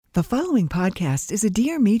The following podcast is a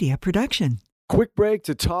Dear Media production. Quick break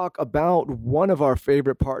to talk about one of our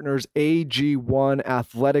favorite partners, AG1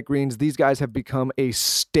 Athletic Greens. These guys have become a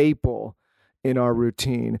staple in our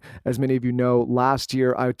routine. As many of you know, last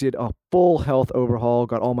year I did a full health overhaul,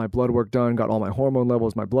 got all my blood work done, got all my hormone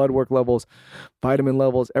levels, my blood work levels, vitamin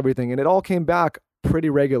levels, everything. And it all came back pretty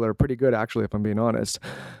regular, pretty good actually, if I'm being honest.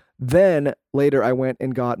 Then later I went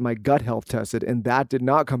and got my gut health tested, and that did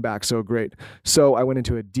not come back so great. So I went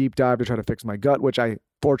into a deep dive to try to fix my gut, which I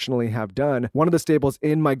fortunately have done. One of the staples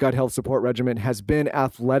in my gut health support regimen has been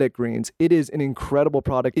Athletic Greens. It is an incredible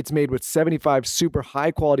product. It's made with 75 super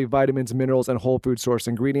high quality vitamins, minerals, and whole food source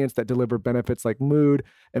ingredients that deliver benefits like mood,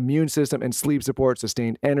 immune system, and sleep support,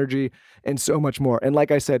 sustained energy, and so much more. And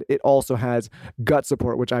like I said, it also has gut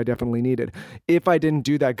support, which I definitely needed. If I didn't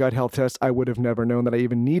do that gut health test, I would have never known that I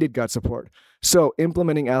even needed gut support. So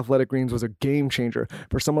implementing Athletic Greens was a game changer.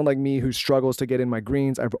 For someone like me who struggles to get in my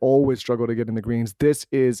greens, I've always struggled to get in the greens. This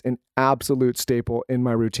is an absolute staple in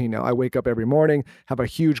my routine now. I wake up every morning, have a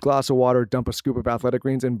huge glass of water, dump a scoop of Athletic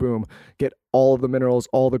Greens, and boom, get all of the minerals,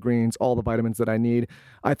 all the greens, all the vitamins that I need.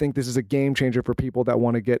 I think this is a game changer for people that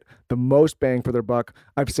want to get the most bang for their buck.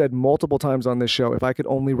 I've said multiple times on this show, if I could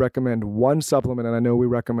only recommend one supplement, and I know we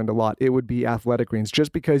recommend a lot, it would be Athletic Greens,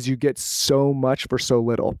 just because you get so much for so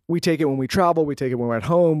little. We take it when we travel, we take it when we're at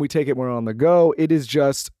home, we take it when we're on the go. It is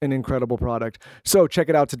just an incredible product. So check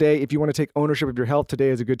it out today. If you want to take ownership of your health, today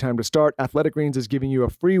is a good time to start. Athletic Greens is giving you a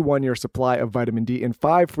free 1-year supply of vitamin D and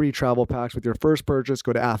 5 free travel packs with your first purchase.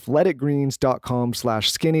 Go to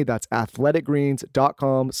athleticgreens.com/skinny. That's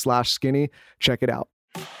athleticgreens.com/skinny. Check it out.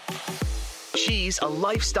 She's a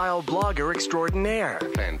lifestyle blogger extraordinaire.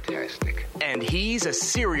 Fantastic. And he's a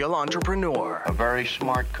serial entrepreneur. A very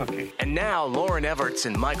smart cookie. And now Lauren Everts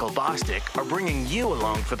and Michael Bosstick are bringing you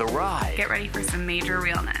along for the ride. Get ready for some major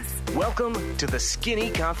realness. Welcome to the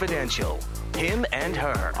Skinny Confidential. Him and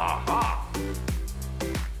her. Aha!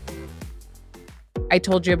 I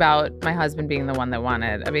told you about my husband being the one that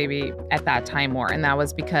wanted a baby at that time more. And that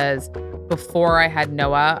was because before I had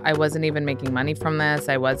Noah, I wasn't even making money from this.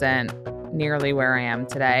 I wasn't nearly where I am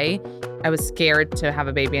today. I was scared to have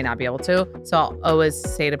a baby and not be able to. So I'll always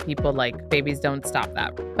say to people, like, babies don't stop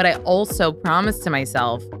that. But I also promised to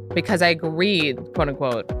myself, because I agreed, quote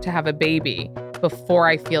unquote, to have a baby before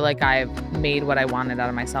I feel like I've made what I wanted out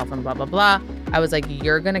of myself and blah, blah, blah. I was like,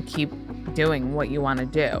 you're going to keep doing what you want to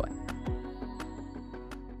do.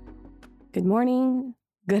 Good morning,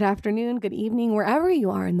 good afternoon, good evening, wherever you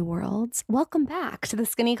are in the world. Welcome back to the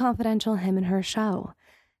Skinny Confidential Him and Her show.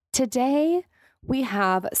 Today, we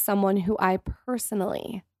have someone who I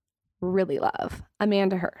personally really love,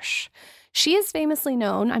 Amanda Hirsch. She is famously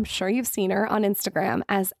known, I'm sure you've seen her on Instagram,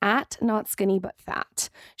 as @NotSkinnyButFat.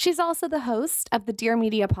 She's also the host of the Dear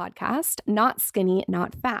Media podcast, Not Skinny,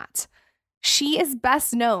 Not Fat. She is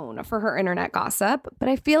best known for her internet gossip, but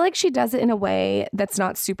I feel like she does it in a way that's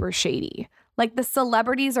not super shady. Like, the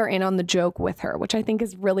celebrities are in on the joke with her, which I think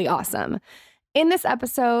is really awesome. In this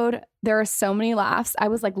episode, there are so many laughs. I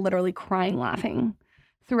was like literally crying laughing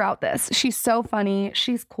throughout this. She's so funny.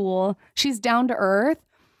 She's cool. She's down to earth.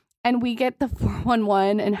 And we get the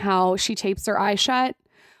 411 and how she tapes her eyes shut.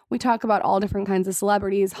 We talk about all different kinds of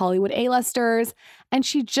celebrities, Hollywood A-listers, and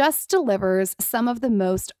she just delivers some of the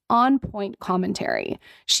most on-point commentary.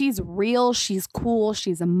 She's real, she's cool,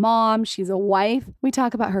 she's a mom, she's a wife. We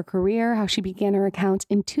talk about her career, how she began her account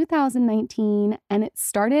in 2019, and it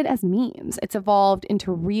started as memes. It's evolved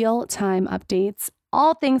into real-time updates,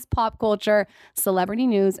 all things pop culture, celebrity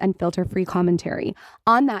news, and filter-free commentary.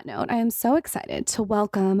 On that note, I am so excited to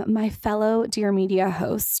welcome my fellow Dear Media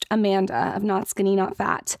host, Amanda of Not Skinny, Not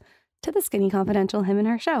Fat, to the Skinny Confidential Him and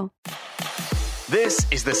Her show. This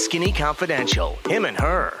is the Skinny Confidential. Him and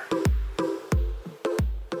her.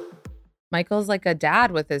 Michael's like a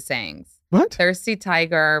dad with his sayings. What? Thirsty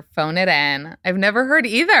tiger, phone it in. I've never heard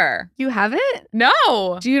either. You haven't?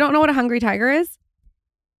 No. Do you don't know what a hungry tiger is?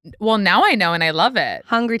 Well, now I know and I love it.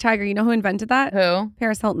 Hungry tiger. You know who invented that? Who?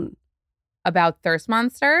 Paris Hilton. About thirst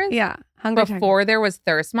monsters? Yeah. Hungry Before tiger. there was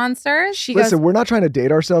thirst monsters? She Listen, goes, we're not trying to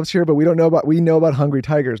date ourselves here, but we know about hungry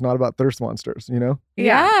tigers, not about thirst monsters, you know?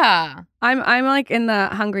 Yeah. I'm like in the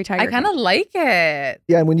hungry tiger. I kind of like it.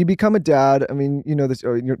 Yeah, and when you become a dad, I mean, you know this,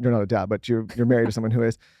 you're not a dad, but you're married to someone who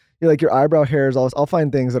is. You're like, your eyebrow hairs, I'll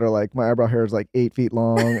find things that are like, my eyebrow hair is like 8 feet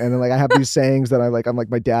long. And then like, I have these sayings that I'm like,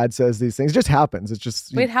 my dad says these things. It just happens. It's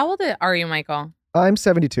just. Wait, how old are you, Michael? I'm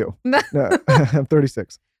 72. No, I'm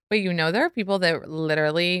 36. But you know there are people that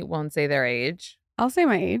literally won't say their age. I'll say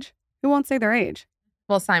my age. Who won't say their age?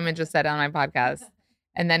 Well, Simon just said it on my podcast.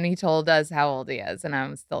 And then he told us how old he is. And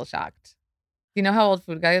I'm still shocked. You know how old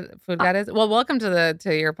Food God is? Well, welcome to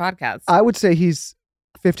your podcast. I would say he's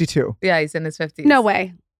 52. Yeah, he's in his 50s. No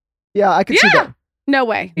way. Yeah, I could see that. No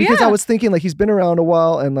way. Because I was thinking like he's been around a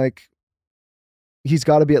while and like he's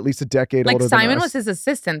got to be at least a decade older than Simon us. was his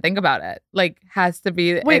assistant. Think about it. Like has to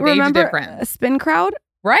be Wait, an age remember difference. a Spin Crowd?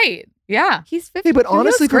 Right. Yeah. He's 50. Hey, but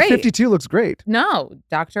honestly, for great. 52 looks great. No,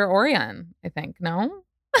 Dr. Orion, I think. No?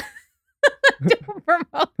 Don't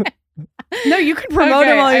promote it. No, you can promote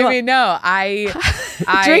him all you want. I mean, no, I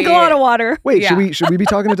Drink a lot of water. Wait, Yeah. should we be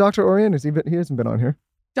talking to Dr. Orion? He hasn't been on here.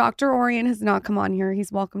 Dr. Orion has not come on here. He's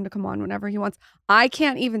welcome to come on whenever he wants. I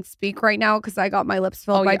can't even speak right now because I got my lips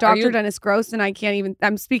filled by Dr. Dennis Gross and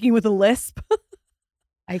I'm speaking with a lisp.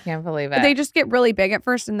 I can't believe it. They just get really big at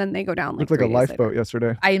first and then they go down like Looked like a 3 days lifeboat later.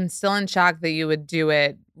 yesterday. I am still in shock that you would do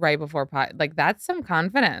it right before pot. Like that's some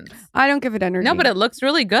confidence. I don't give it energy. No, but it looks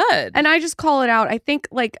really good. And I just call it out. I think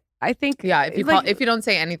yeah, if you don't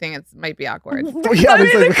say anything, it might be awkward. Yeah,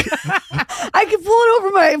 there's like, I can pull it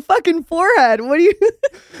over my fucking forehead. What do you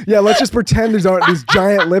yeah, let's just pretend these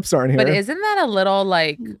giant lips aren't here. But isn't that a little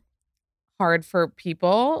like hard for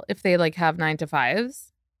people if they like have 9 to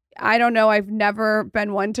 5s? I don't know. I've never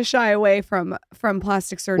been one to shy away from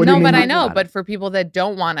plastic surgery. What do you No, but mean? I know. But for people that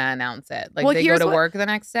don't want to announce it, like Well, they go here's to what- work the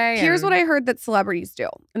next day. Here's what I heard that celebrities do.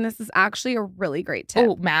 And this is actually a really great tip.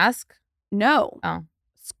 Oh, mask? No. Oh.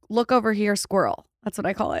 Look over here, squirrel. That's what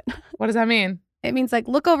I call it. What does that mean? It means like,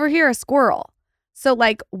 look over here, a squirrel. So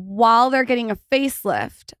like while they're getting a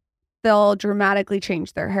facelift, they'll dramatically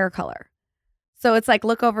change their hair color. So it's like,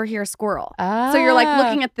 look over here, squirrel. So you're like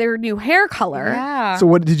looking at their new hair color. Yeah. So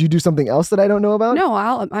what, did you do something else that I don't know about? No,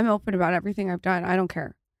 I'm open about everything I've done. I don't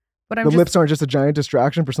care. But I'm The just, lips aren't just a giant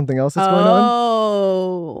distraction for something else that's going on?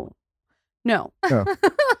 Oh. No. Oh.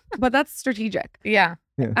 But that's strategic. Yeah.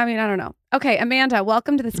 I mean, I don't know. Okay, Amanda,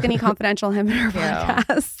 welcome to the Skinny Confidential Him and Her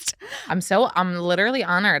podcast. I'm literally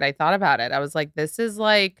honored. I thought about it. I was like, this is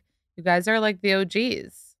like, you guys are like the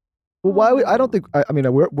OGs. Well, why would, I don't think, I mean,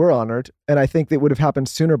 we're honored, and I think it would have happened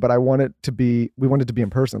sooner, but we wanted to be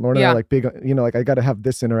in person. Lauren and I are like big, like I got to have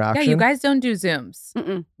this interaction. Yeah, you guys don't do Zooms.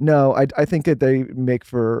 Mm-mm. No, I think that they make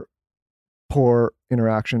for poor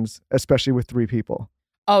interactions, especially with 3 people.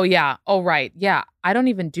 Oh, yeah. Oh, right. Yeah. I don't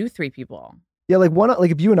even do 3 people. Yeah,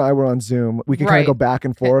 like if you and I were on Zoom, we can kind of go back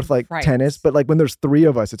and forth like tennis, but like when there's 3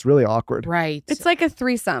 of us, it's really awkward. Right. It's like a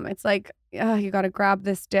threesome. It's like, you got to grab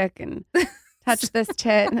this dick and touch this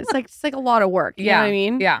tit. And it's like a lot of work. You know what I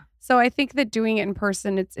mean? Yeah. So I think that doing it in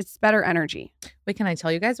person, it's better energy. Wait, can I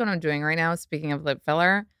tell you guys what I'm doing right now? Speaking of lip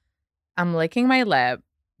filler, I'm licking my lip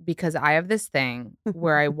because I have this thing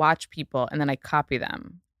where I watch people and then I copy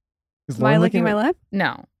them. Am I licking my lip?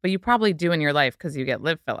 No, but you probably do in your life because you get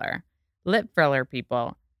lip filler. Lip filler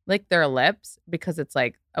people lick their lips because it's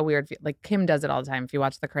like a weird, like Kim does it all the time. If you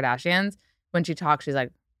watch the Kardashians, when she talks,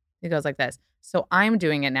 she goes like this. So I'm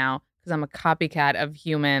doing it now because I'm a copycat of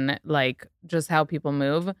human, like just how people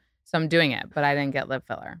move. So I'm doing it, but I didn't get lip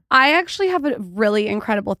filler. I actually have a really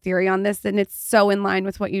incredible theory on this, and it's so in line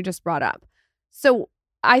with what you just brought up. So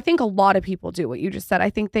I think a lot of people do what you just said.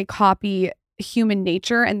 I think they copy human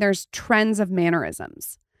nature, and there's trends of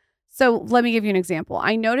mannerisms. So let me give you an example.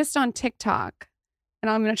 I noticed on TikTok, and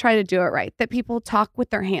I'm going to try to do it right, that people talk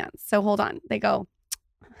with their hands. So hold on. They go,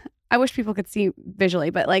 I wish people could see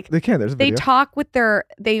visually, but like they can. There's a video.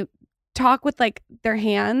 They talk with like their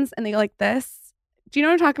hands and they go like this. Do you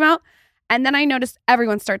know what I'm talking about? And then I noticed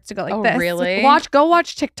everyone starts to go like this. Really? Go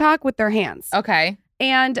watch TikTok with their hands. Okay.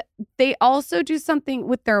 And they also do something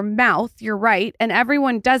with their mouth. You're right. And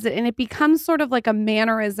everyone does it. And it becomes sort of like a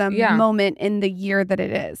mannerism moment in the year that it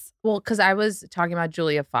is. Well, because I was talking about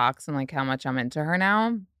Julia Fox and like how much I'm into her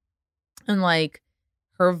now. And like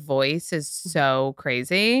her voice is so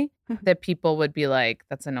crazy that people would be like,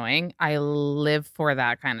 that's annoying. I live for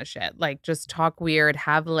that kind of shit. Like just talk weird,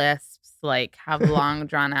 have lisps, like have long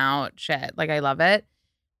drawn out shit. Like I love it.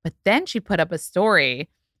 But then she put up a story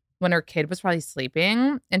when her kid was probably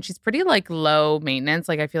sleeping, and she's pretty like low maintenance.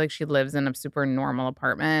 Like I feel like she lives in a super normal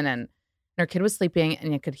apartment, and her kid was sleeping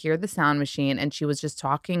and you could hear the sound machine and she was just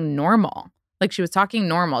talking normal. Like she was talking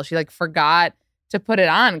normal. She like forgot to put it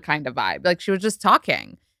on kind of vibe. Like she was just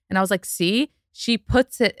talking. And I was like, see, she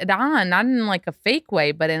puts it on, not in like a fake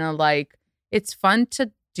way, but in a like, it's fun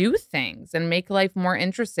to do things and make life more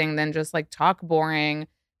interesting than just like talk boring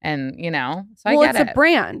and, you know. So I get it. It's a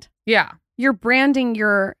brand. Yeah. You're branding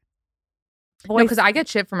your voice. No, because I get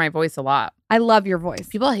shit for my voice a lot. I love your voice.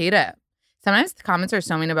 People hate it. Sometimes the comments are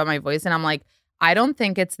so mean about my voice, and I'm like, I don't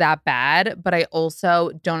think it's that bad, but I also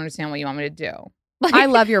don't understand what you want me to do. Like, I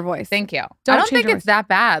love your voice. Thank you. Don't I don't change think your it's voice. that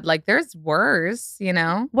bad. Like, there's worse, you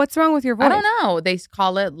know? What's wrong with your voice? I don't know. They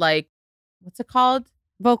call it like what's it called?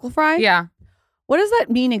 Vocal fry? Yeah. What does that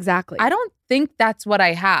mean exactly? I don't think that's what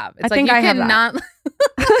I have. It's I think you I have cannot.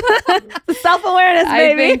 Self-awareness,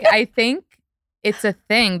 baby. I think it's a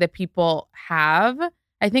thing that people have.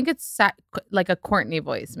 I think it's like a Courtney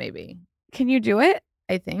voice, maybe. Can you do it?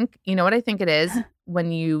 I think. You know what I think it is?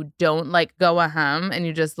 When you don't like go ahem and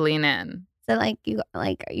you just lean in. So like you're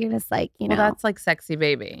just like, you know. Well, that's like sexy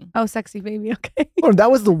baby. Oh, sexy baby. Okay. Oh,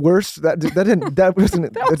 that was the worst. That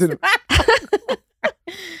didn't.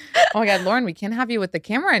 Oh my God, Lauren, we can't have you with the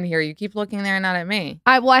camera in here. You keep looking there and not at me.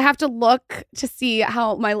 I have to look to see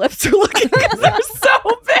how my lips are looking because they're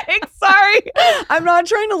so big. Sorry. I'm not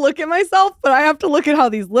trying to look at myself, but I have to look at how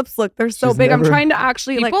these lips look. They're so big. I'm trying to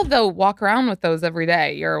actually People though walk around with those every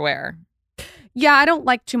day. You're aware. Yeah, I don't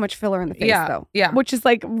like too much filler in the face though. Yeah. Which is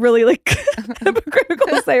like really like hypocritical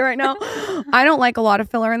to say right now. I don't like a lot of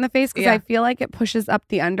filler in the face because I feel like it pushes up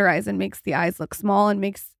the under eyes and makes the eyes look small and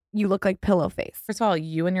makes you look like pillow face. First of all,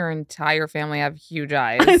 you and your entire family have huge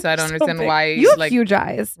eyes. So I don't understand big. why you have huge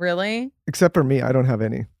eyes. Really? Except for me, I don't have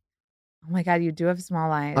any. Oh my God, you do have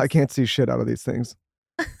small eyes. I can't see shit out of these things.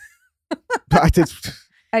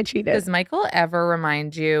 I cheated. Does Michael ever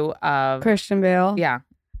remind you of Christian Bale? Yeah.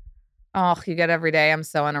 Oh, you get every day. I'm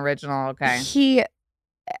so unoriginal. Okay. He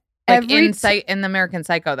like in the American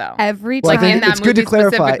Psycho though. Every well, time. in that it's good to movie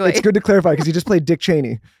clarify. It's good to clarify because he just played Dick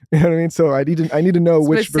Cheney. You know what I mean? So I need to know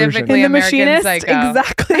which version. Specifically In The American Machinist? Psycho.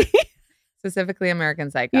 Exactly. Specifically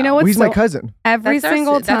American Psycho. You know Well, what's he's my cousin. Every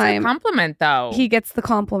single That's a time compliment though. he gets the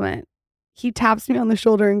compliment, he taps me on the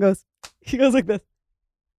shoulder and goes like this.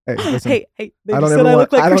 Hey, listen. Hey, they I just don't said ever I want.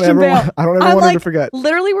 look like Christian Bale. I don't ever I'm want him like, to forget.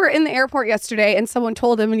 Literally, we're in the airport yesterday and someone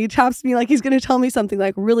told him and he taps me like he's going to tell me something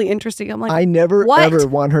like really interesting. I'm like, I never what? ever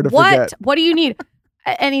want her to forget. What do you need?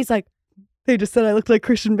 And he's like, they just said I looked like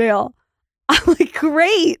Christian Bale. I'm like,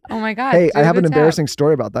 great. Oh my God. Hey, do I have an the tap. embarrassing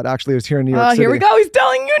story about that. Actually, it was here in New York Oh, City. here we go. He's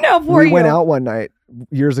telling you now for we you. went out one night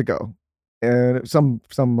years ago, and some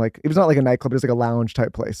like it was not like a nightclub. It was like a lounge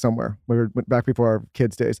type place somewhere. We went back before our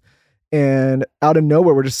kids' days, and out of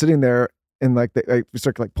nowhere, we're just sitting there, and like we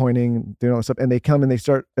start like pointing and doing all this stuff, and they come and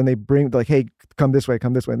they bring like, hey, come this way,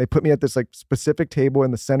 and they put me at this like specific table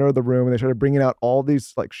in the center of the room, and they started bringing out all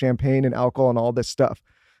these like champagne and alcohol and all this stuff.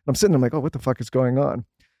 And I'm sitting there, I'm like, oh, what the fuck is going on?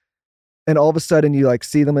 And all of a sudden you like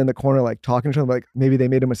see them in the corner, like talking to them, like maybe they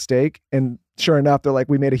made a mistake. And sure enough, they're like,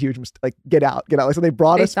 we made a huge mistake. Like, get out. Like, so they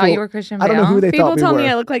brought us. They thought you were Christian Bale? I don't know who they People thought we tell were. me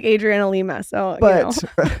I look like Adriana Lima. So, but,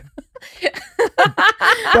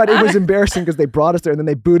 but it was embarrassing because they brought us there and then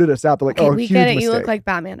they booted us out. They're like, okay, oh, we huge get it. mistake. You look like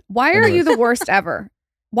Batman. Why are you the worst ever?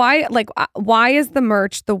 Why is the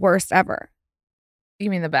merch the worst ever?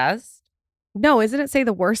 You mean the best? No, isn't it say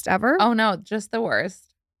the worst ever? Oh no, just the worst.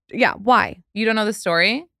 Yeah, why? You don't know the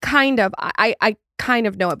story? Kind of. I kind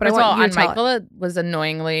of know it, but First I of all, want you on to tell Michael, it. it was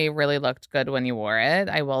annoyingly really looked good when you wore it.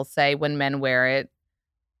 I will say when men wear it,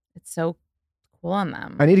 it's so cool on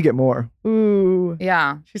them. I need to get more. Ooh.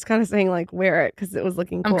 Yeah. She's kind of saying like wear it because it was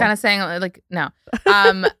looking cool. I'm kind of saying like no. It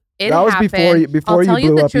That was happened. before I'll you tell you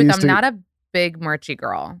blew the up, you truth. used I'm to- not a big merchy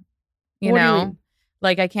girl. You What do you know? mean?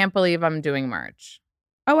 Like I can't believe I'm doing merch.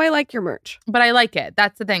 Oh, I like your merch. But I like it.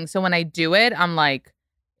 That's the thing. So when I do it, I'm like,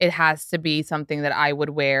 it has to be something that I would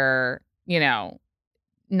wear, you know,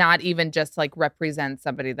 not even just like represent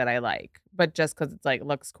somebody that I like, but just because it's like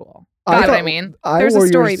looks cool. You know what I mean? There's a wore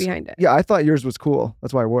story yours- behind it. Yeah, I thought yours was cool.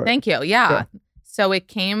 That's why I wore it. Thank you. Yeah. So it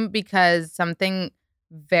came because something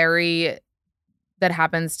that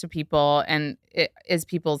happens to people and it is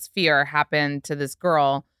people's fear happened to this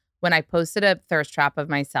girl when I posted a thirst trap of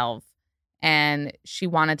myself and she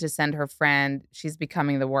wanted to send her friend, she's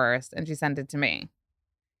becoming the worst, and she sent it to me.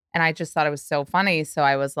 And I just thought it was so funny. So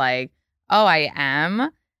I was like, oh, I am.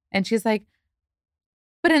 And she's like,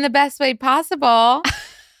 but in the best way possible.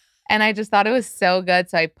 And I just thought it was so good.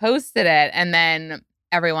 So I posted it. And then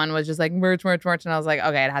everyone was just like, merch. And I was like,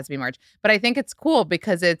 okay, it has to be merch. But I think it's cool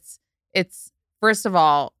because it's first of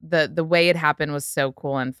all, the way it happened was so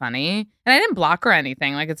cool and funny. And I didn't block her or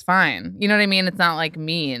anything. Like, it's fine. You know what I mean? It's not like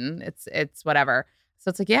mean. It's whatever. So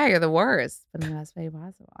it's like, yeah, you're the worst. But in the best way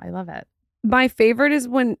possible. I love it. My favorite is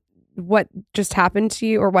when what just happened to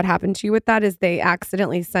you or what happened to you with that is they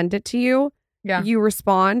accidentally send it to you. Yeah. You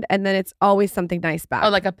respond and then it's always something nice back. Oh,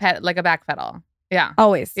 like a backpedal. Yeah.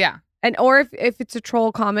 Always. Yeah. And or if it's a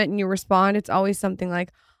troll comment and you respond, it's always something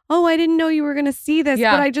like, oh, I didn't know you were going to see this,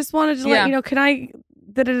 Yeah. but I just wanted to let you know, can I?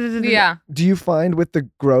 Yeah. Do you find with the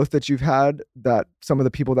growth that you've had that some of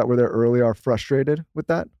the people that were there early are frustrated with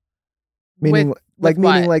that? Meaning, With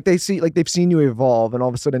what? they've seen you evolve, and all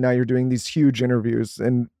of a sudden now you're doing these huge interviews,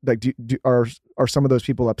 and like, are some of those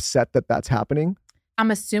people upset that that's happening? I'm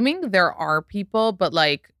assuming there are people, but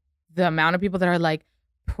like the amount of people that are like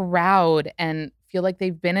proud and feel like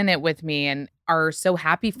they've been in it with me and are so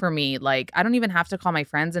happy for me. Like, I don't even have to call my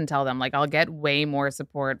friends and tell them. Like, I'll get way more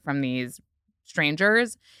support from these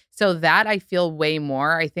strangers. So that I feel way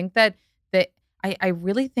more. I think that I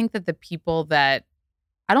really think that the people that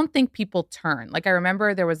I don't think people turn. Like, I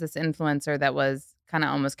remember there was this influencer that was kind of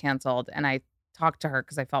almost canceled, and I talked to her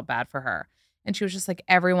because I felt bad for her. And she was just like,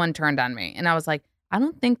 everyone turned on me. And I was like, I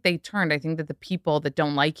don't think they turned. I think that the people that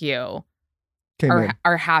don't like you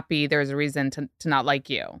are happy there's a reason to not like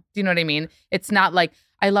you. Do you know what I mean? It's not like,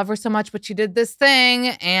 I love her so much, but she did this thing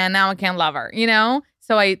and now I can't love her, you know?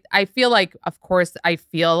 So I feel like, of course, I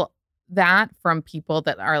feel that from people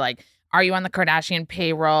that are like, are you on the Kardashian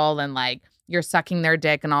payroll? And like, you're sucking their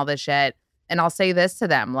dick and all this shit. And I'll say this to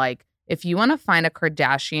them, like, if you want to find a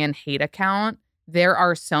Kardashian hate account, there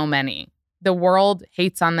are so many. The world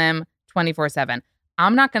hates on them 24/7.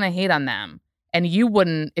 I'm not going to hate on them. And you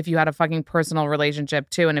wouldn't if you had a fucking personal relationship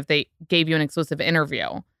too. And if they gave you an exclusive interview,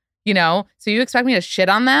 you know? So you expect me to shit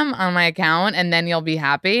on them on my account and then you'll be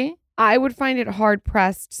happy? I would find it hard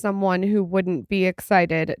pressed someone who wouldn't be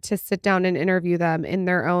excited to sit down and interview them in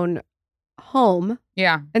their own home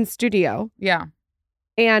and studio. Yeah.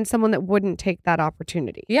 And someone that wouldn't take that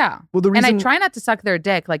opportunity. Yeah. Well, the reason, and I try not to suck their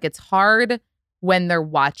dick. Like, it's hard when they're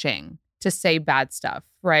watching to say bad stuff,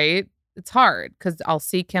 right? It's hard because I'll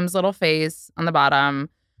see Kim's little face on the bottom.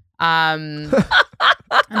 And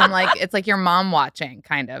I'm like, it's like your mom watching,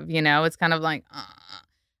 kind of, you know? It's kind of like,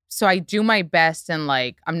 So I do my best and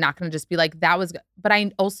like, I'm not going to just be like, that was good. But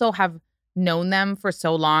I also have known them for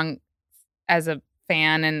so long as a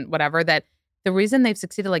fan and whatever that the reason they've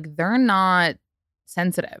succeeded, like, they're not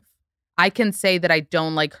sensitive. I can say that I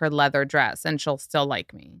don't like her leather dress and she'll still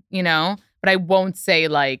like me, you know? But I won't say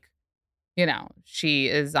like, you know, she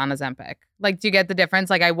is on Ozempic. Like, do you get the difference?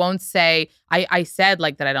 Like, I won't say, I said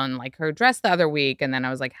like that I don't like her dress the other week. And then I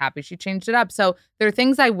was like happy she changed it up. So there are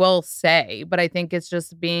things I will say, but I think it's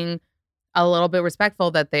just being a little bit respectful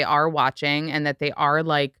that they are watching and that they are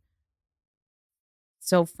like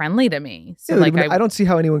so friendly to me. So yeah, like, I don't see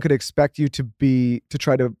how anyone could expect you to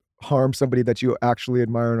try to harm somebody that you actually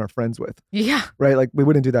admire and are friends with. Yeah. Right? Like, we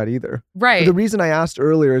wouldn't do that either. Right. But the reason I asked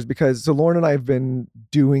earlier is because, so Lauren and I have been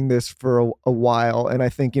doing this for a while. And I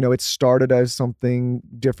think, you know, it started as something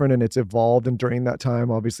different and it's evolved. And during that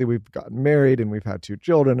time, obviously we've gotten married and we've had 2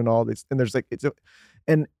 children and all this. And there's like,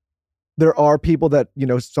 and there are people that, you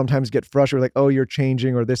know, sometimes get frustrated, like, oh, you're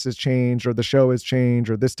changing, or this has changed, or the show has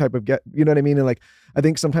changed, or this type of you know what I mean? And like, I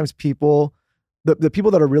think sometimes people, the people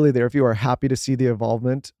that are really there, if you are happy to see the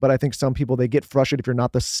evolvement, but I think some people, they get frustrated if you're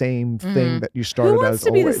not the same thing that you started as. Who wants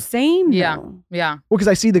to be the same? Yeah. Though? Yeah. Well, because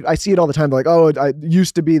I see it all the time. They're like, oh, I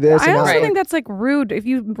used to be this. I and also now think that's like rude if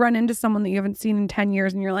you run into someone that you haven't seen in 10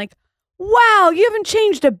 years and you're like, wow, you haven't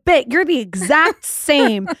changed a bit. You're the exact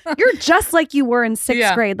same. You're just like you were in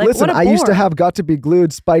 6th grade. Like, listen, what a I used to bore. have got to be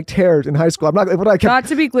glued spiked hair in high school. I'm not. What I kept. Got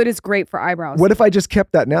to be glued is great for eyebrows. What if I just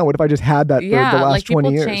kept that now? What if I just had that for the last like 20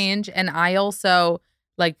 people years? change, and I also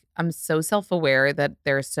like, I'm so self-aware that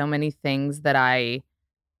there are so many things that I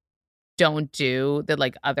don't do that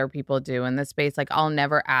like other people do in this space. Like, I'll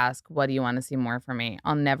never ask, what do you want to see more from me?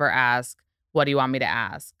 I'll never ask, what do you want me to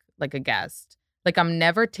ask? Like a guest. Like, I'm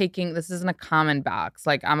never taking, this isn't a comment box.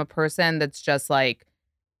 Like, I'm a person that's just like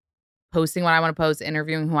posting what I want to post,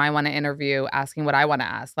 interviewing who I want to interview, asking what I want to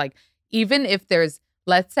ask. Like, even if there's,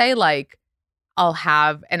 let's say like, I'll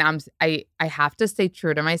have, and I have to stay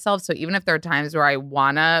true to myself. So even if there are times where I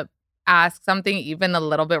want to ask something even a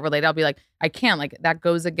little bit related, I'll be like, I can't. Like, that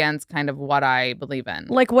goes against kind of what I believe in.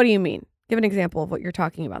 Like, what do you mean? Give an example of what you're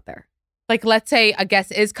talking about there. Like, let's say a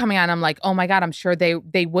guest is coming on. I'm like, oh my God, I'm sure they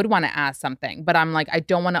would want to ask something. But I'm like, I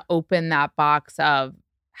don't want to open that box of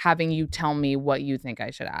having you tell me what you think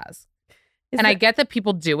I should ask. I get that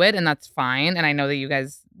people do it and that's fine. And I know that you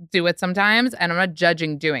guys do it sometimes. And I'm not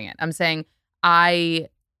judging doing it. I'm saying I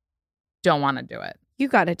don't want to do it. You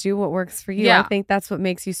got to do what works for you. Yeah. I think that's what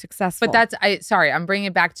makes you successful. But I'm bringing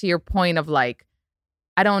it back to your point of like,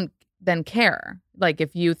 I don't then care. Like,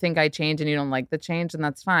 if you think I change and you don't like the change, then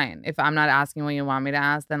that's fine. If I'm not asking what you want me to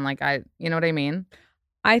ask, then like, you know what I mean?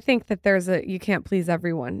 I think that there's you can't please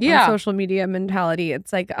everyone. Yeah. On social media mentality.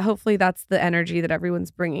 It's like, hopefully that's the energy that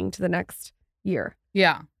everyone's bringing to the next year.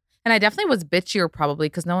 Yeah. And I definitely was bitchier probably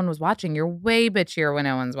because no one was watching. You're way bitchier when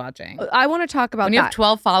no one's watching. I want to talk about when that. you have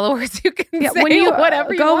 12 followers, you can say when you,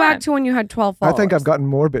 whatever you go want. back to when you had 12 followers. I think I've gotten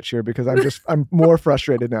more bitchier because I'm more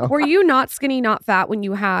frustrated now. Were you not skinny, not fat when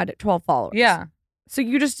you had 12 followers? Yeah. So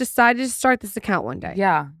you just decided to start this account one day?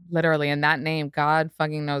 Yeah, literally. And that name, God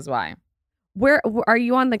fucking knows why. Where are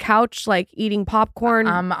you on the couch, like eating popcorn?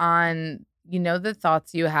 I'm on you know, the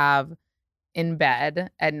thoughts you have in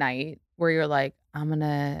bed at night where you're like, I'm going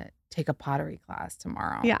to take a pottery class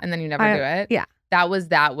tomorrow. Yeah. And then you never do it. Yeah. That was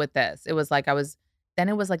that with this. It was like then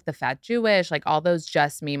it was like the Fat Jewish, like all those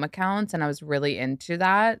just meme accounts. And I was really into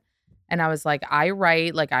that. And I was like, I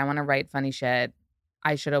write, like I want to write funny shit.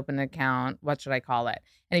 I should open an account. What should I call it?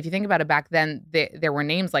 And if you think about it, back then, there were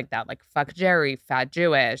names like that, like Fuck Jerry, Fat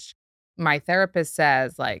Jewish. My therapist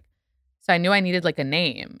says like, so I knew I needed like a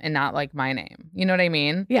name and not like my name. You know what I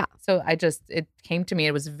mean? Yeah. So it came to me.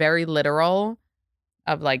 It was very literal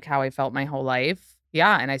of like how I felt my whole life.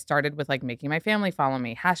 Yeah. And I started with like making my family follow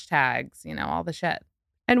me, hashtags, you know, all the shit.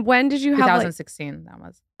 And when did you have 2016, that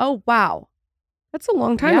was. Oh, wow. That's a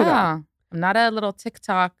long time ago. I'm not a little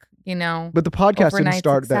TikTok, you know. But the podcast didn't overnight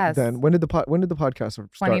start success. then. When did the podcast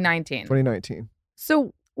start? 2019. 2019.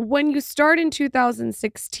 So when you start in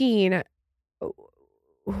 2016,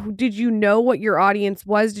 did you know what your audience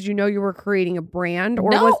was? Did you know you were creating a brand?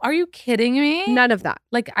 Or No, are you kidding me? none of that?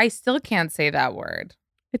 Like, I still can't say that word.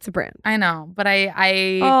 It's a brand. I know, but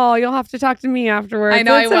I Oh, you'll have to talk to me afterwards. I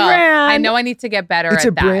know It's I will. A brand. I know I need to get better It's at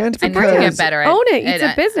a that. brand I need to because- get better at Own it. It's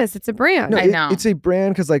a business. It's a brand. No, I know. It's a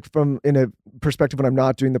brand because, like, from in a perspective when I'm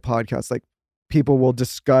not doing the podcast, like, people will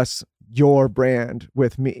discuss your brand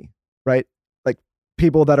with me, right? Like,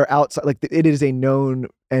 people that are outside, like, it is a known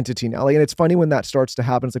entity now. Like, and it's funny when that starts to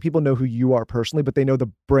happen. It's like people know who you are personally, but they know the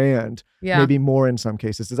brand maybe more in some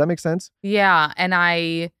cases. Does that make sense? Yeah,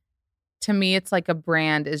 and to me, it's like a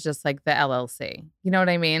brand is just like the LLC. You know what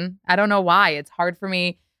I mean? I don't know why. It's hard for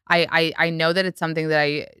me. I know that it's something that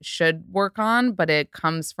I should work on, but it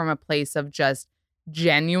comes from a place of just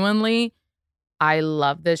genuinely, I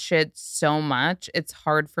love this shit so much. It's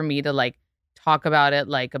hard for me to like talk about it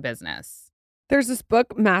like a business. There's this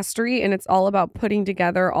book, Mastery, and it's all about putting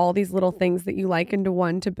together all these little things that you like into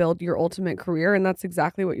one to build your ultimate career. And that's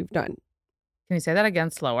exactly what you've done. Can you say that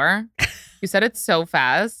again slower? You said it so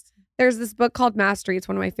fast. There's this book called Mastery. It's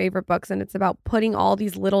one of my favorite books, and it's about putting all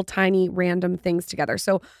these little tiny random things together.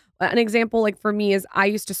 So an example, like for me, is I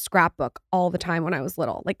used to scrapbook all the time when I was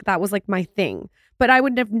little. Like that was like my thing. But I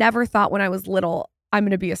would have never thought when I was little, I'm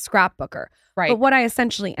going to be a scrapbooker. Right. But what I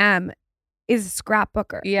essentially am is a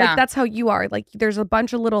scrapbooker. Yeah. Like that's how you are. Like there's a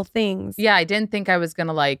bunch of little things. Yeah, I didn't think I was going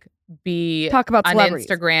to like be Talk about on celebrities.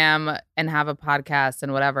 Instagram and have a podcast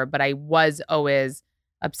and whatever, but I was always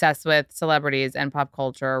obsessed with celebrities and pop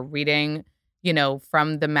culture, reading, you know,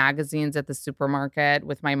 from the magazines at the supermarket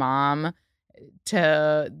with my mom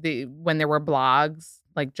to when there were blogs,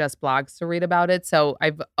 like just blogs to read about it. So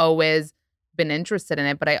I've always been interested in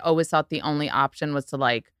it, but I always thought the only option was to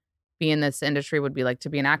like be in this industry would be like to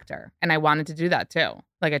be an actor. And I wanted to do that too.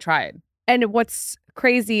 Like I tried. And what's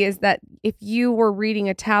crazy is that if you were reading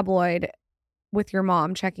a tabloid with your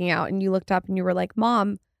mom checking out and you looked up and you were like,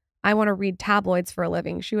 Mom, I want to read tabloids for a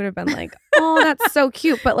living, she would have been like, oh, that's so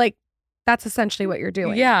cute. But like, that's essentially what you're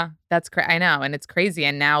doing. Yeah, that's I know. And it's crazy.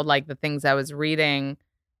 And now like the things I was reading,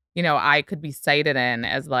 you know, I could be cited in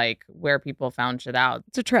as like where people found shit out.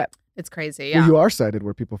 It's a trip. It's crazy. Yeah. Well, you are cited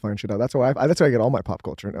where people find shit out. That's why I get all my pop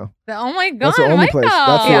culture now. Oh my God. That's the only place.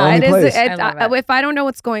 That's the Yeah, only it is. place. I love it. If I don't know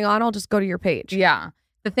what's going on, I'll just go to your page. Yeah.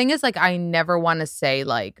 The thing is like, I never want to say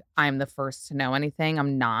like, I'm the first to know anything.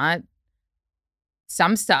 I'm not.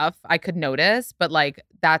 Some stuff I could notice, but like,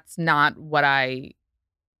 that's not what I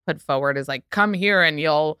put forward is like, come here and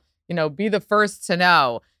you'll, you know, be the first to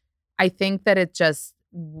know. I think that it's just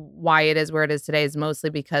why it is where it is today is mostly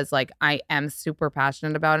because like I am super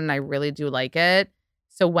passionate about it and I really do like it.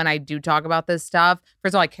 So when I do talk about this stuff,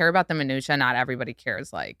 first of all, I care about the minutia. Not everybody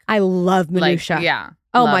cares. Like I love minutia. Like, yeah.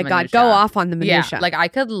 Oh love my God. minutia. Go off on the minutia. Yeah. Like I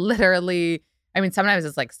could literally, I mean, sometimes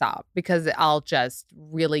it's like stop because I'll just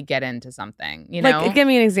really get into something, you know? Like, give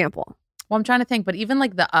me an example. Well, I'm trying to think, but even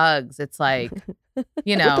like the Uggs, it's like,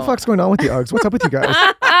 you know. What the fuck's going on with the Uggs? What's up with you guys?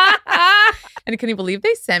 And can you believe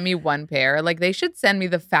they sent me one pair? Like they should send me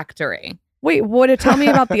the factory. Wait, tell me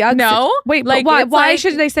about the Uggs. No. Wait, Like, but why? it's Why like-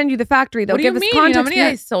 should they send you the factory though? What do Give you us mean? You know how context. many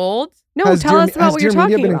I sold? No, Has tell Dear- us about has what you're Dear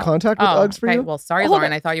Media talking been in about. contact with Uggs for okay. you? Well, sorry, Hold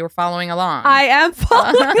Lauren. I thought you were following along. I am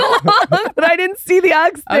following along, but I didn't see the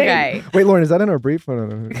Uggs thing. Okay. Wait, Lauren, is that in our brief? No.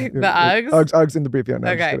 The Uggs? Uggs in the brief. Yeah. No,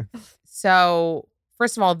 I'm just Okay. kidding. So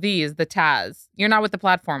first of all, the Taz. You're not with the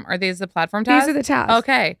platform. Are these the platform Taz? These are the Taz.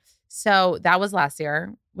 Okay. So that was last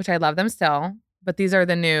year, which I love them still. But these are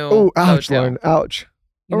the new. Oh, ouch, go-to. Lauren. Ouch.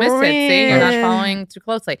 You missed it. See, you're not Yeah. following too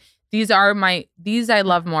closely. These I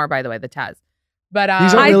love more, by the way, the Taz. But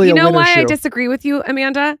These aren't really you a know winter why I shoe. disagree with you,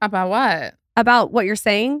 Amanda, about what? about what you're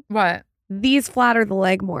saying? What? These flatter the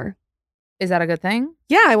leg more. Is that a good thing?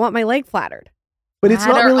 Yeah, I want my leg flattered. But it's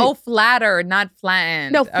not Flatter. really. Oh, flatter, not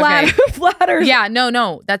flattened. No, Okay. flatter. Yeah,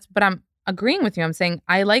 no. But agreeing with you. I'm saying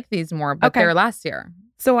I like these more, but Okay. they're last year.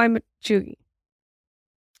 So I'm a chuggy.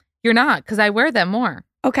 You're not, because I wear them more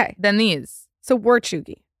Okay. than these. So we're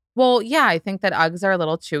chuggy. Well, yeah, I think that Uggs are a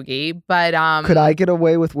little chuggy, but Could I get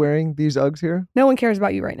away with wearing these Uggs here? No one cares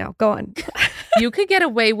about you right now. Go on. you could get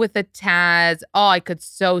away with a Taz. Oh, I could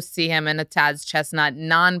so see him in a Taz chestnut,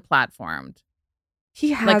 non-platformed,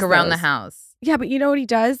 He has like around the those. house. Yeah, but you know what he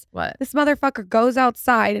does? What? This motherfucker goes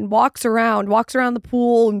outside and walks around the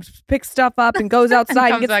pool and picks stuff up and goes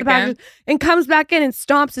outside and, comes gets the back in. packages and comes back in and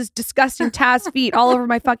stomps his disgusting Taz feet all over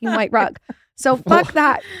my fucking white rug. So fuck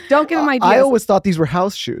that. Don't give him ideas. I always thought these were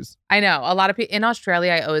house shoes. I know. A lot of people in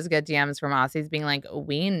Australia, I always get DMs from Aussies being like,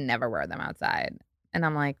 we never wear them outside. And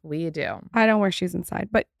I'm like, we do. I don't wear shoes inside.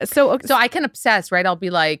 But so I can obsess, right? I'll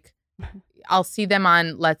be like, I'll see them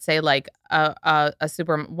on, let's say, like one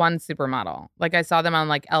supermodel. Like I saw them on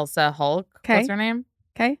like Elsa Hulk. Okay. What's her name?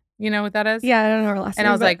 okay. You know what that is? Yeah, I don't know her last name. And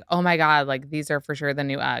I was but- like, oh my God, like these are for sure the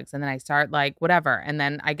new Uggs. And then I start like whatever. And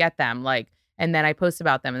then I get them like, and then I post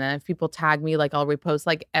about them. And then if people tag me, like I'll repost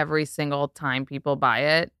like every single time people buy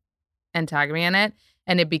it and tag me in it.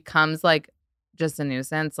 And it becomes like just a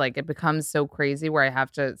nuisance. Like it becomes so crazy where I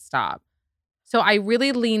have to stop. So I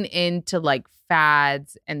really lean into like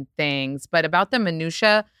fads and things, but about the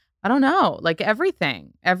minutia, I don't know, like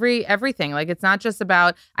everything. Like it's not just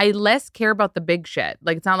about, I less care about the big shit.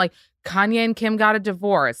 Like it's not like Kanye and Kim got a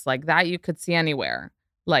divorce, like that you could see anywhere.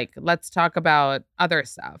 Like, let's talk about other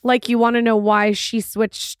stuff. Like you want to know why she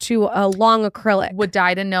switched to a long acrylic. Would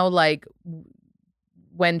die to know like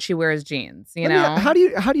when she wears jeans, you know? How do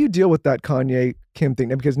you deal with that Kanye Kim thing?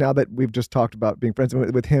 Because now that we've just talked about being friends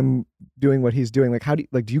with him doing what he's doing,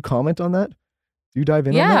 like do you comment on that? Do you dive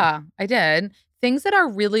in on that? Yeah, I did. Things that are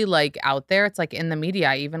really like out there, it's like in the media.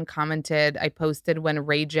 I even commented, I posted when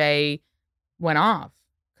Ray J went off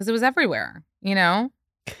because it was everywhere, you know?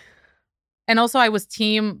 And also I was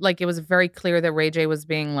team, like it was very clear that Ray J was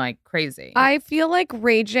being like crazy. I feel like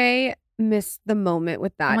Ray J missed the moment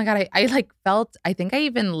with that. Oh my God, I like felt, I think I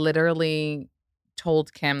even literally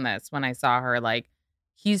told Kim this when I saw her, like,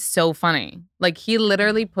 he's so funny. Like he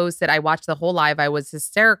literally posted, I watched the whole live. I was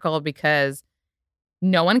hysterical because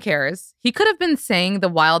no one cares. He could have been saying the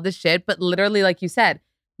wildest shit, but literally, like you said,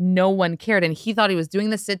 no one cared. And he thought he was doing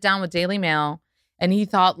the sit down with Daily Mail. And he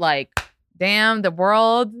thought like, damn, the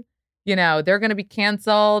world, you know, they're going to be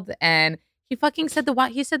canceled. And he fucking said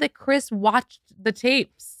he said that Chris watched the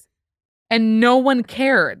tapes and no one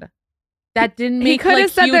cared. That didn't make like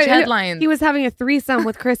huge headlines. He was having a threesome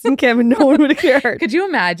with Chris and Kim and no one would have cared. Could you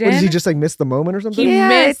imagine? Did he just like miss the moment or something? He Yeah,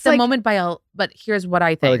 missed it's the like- moment but here's what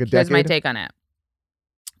I think. like a Here's my decade? take on it.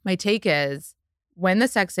 My take is when the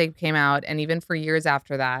sex tape came out, and even for years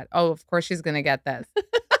after that, oh, of course she's going to get this.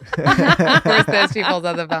 Of course this, she pulls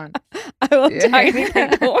out the phone. I won't tell you anything,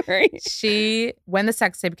 don't worry. When the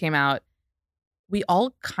sex tape came out, we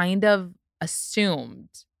all kind of assumed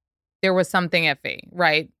there was something iffy,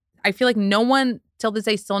 right? I feel like no one till this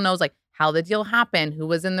day still knows like how the deal happened, who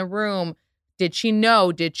was in the room, did she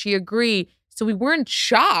know, did she agree? So we weren't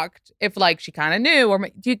shocked if like she kind of knew, or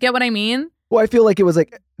do you get what I mean? Well, I feel like it was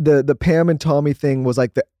like the Pam and Tommy thing was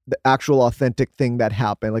like the actual authentic thing that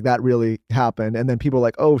happened. Like that really happened. And then people were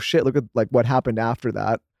like, oh shit, look at like what happened after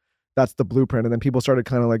that. That's the blueprint. And then people started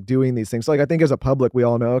kind of like doing these things. So like I think as a public, we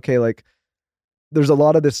all know, okay, like there's a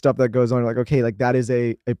lot of this stuff that goes on. Like, okay, like that is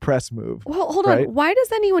a press move. Well, hold right? on. Why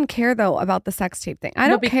does anyone care though about the sex tape thing? I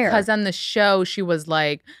don't care. Because on the show, she was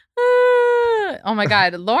like, ah. Oh my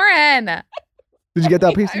God, Lauren. Did you get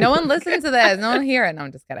that piece? No one listens to this. No one hear it. No,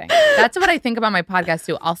 I'm just kidding. That's what I think about my podcast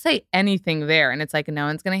too. I'll say anything there and it's like, no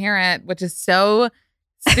one's going to hear it, which is so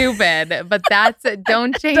stupid. But that's it.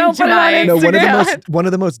 Don't change Don't put it on my No, Instagram. one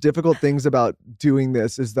of the most difficult things about doing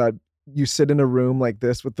this is that you sit in a room like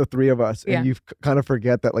this with the three of us and Yeah. you kind of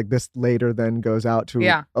forget that like this later then goes out to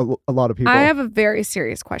Yeah. a lot of people. I have a very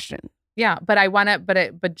serious question. Yeah, but I want to,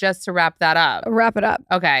 but just to wrap that up. Wrap it up.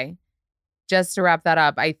 Okay. Just to wrap that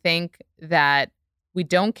up, I think that we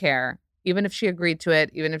don't care, even if she agreed to it,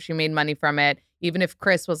 even if she made money from it, even if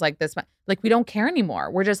Chris was like this, like we don't care anymore.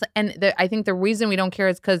 We're just, I think the reason we don't care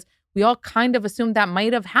is because we all kind of assumed that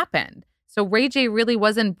might have happened. So Ray J really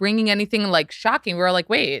wasn't bringing anything like shocking. We were like,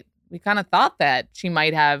 wait, we kind of thought that she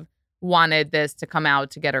might have wanted this to come out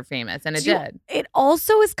to get her famous, and it did. It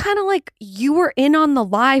also is kind of like you were in on the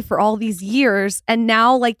lie for all these years, and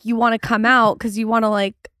now like you want to come out because you want to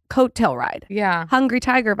like coattail ride. Yeah. Hungry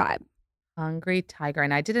Tiger vibe. Hungry Tiger.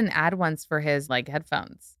 And I did an ad once for his like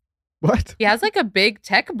headphones. What? He has like a big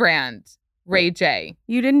tech brand, Ray J.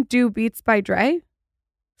 You didn't do Beats by Dre?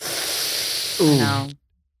 Ooh. No.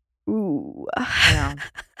 Ooh. No.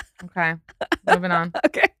 Okay. Moving on.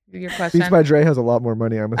 Okay. Your question. Beats by Dre has a lot more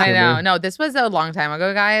money, I'm assuming. I know. No, this was a long time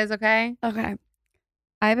ago, guys. Okay. Okay.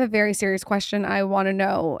 I have a very serious question. I want to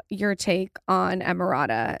know your take on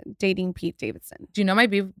Emirata dating Pete Davidson. Do you know my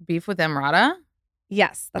beef with Emirata?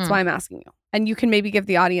 Yes, that's why I'm asking you. And you can maybe give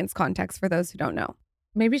the audience context for those who don't know.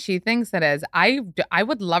 Maybe she thinks it is. I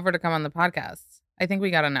would love her to come on the podcast. I think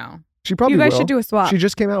we got to know. She probably You guys will. should do a swap. She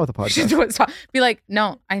just came out with a She should podcast. do it. So- Be like,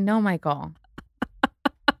 no, I know Michael.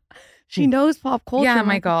 She knows pop culture. Yeah,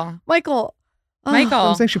 Michael. Michael. Ugh. Michael.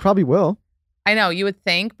 I'm saying she probably will. I know you would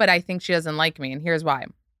think, but I think she doesn't like me, and here's why.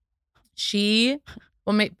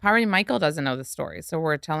 Probably Michael doesn't know the story, so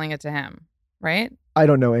we're telling it to him, right? I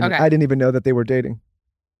don't know any. Okay. I didn't even know that they were dating.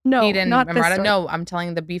 No, He didn't. not this Emirata. story. No, I'm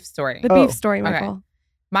telling the beef story. The Oh. beef story, Okay. Michael.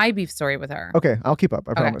 My beef story with her. Okay, I'll keep up.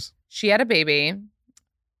 I Okay. promise. She had a baby.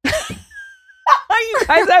 You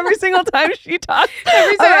guys, every single time she talks,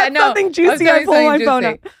 Every I time- have no, something juicy, I I was pull saying my phone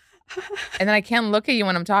juicy. up. And then I can't look at you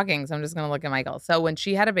when I'm talking, so I'm just going to look at Michael. So when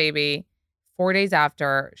she had a baby, 4 days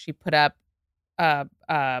after, she put up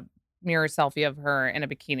a mirror selfie of her in a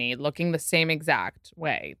bikini looking the same exact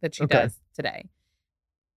way that she Okay. does today.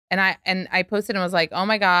 And I posted and was like, oh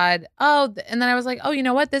my God. Oh, and then I was like, oh, you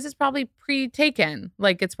know what? This is probably pre-taken.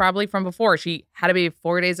 Like it's probably from before. She had a baby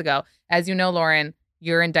 4 days ago. As you know, Lauren,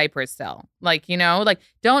 you're in diapers still. Like, you know, like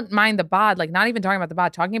don't mind the bod. Like not even talking about the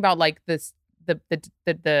bod, talking about like this,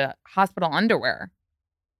 the hospital underwear.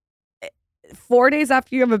 4 days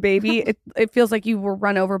after you have a baby, it feels like you were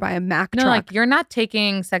run over by a Mack No, truck. like you're not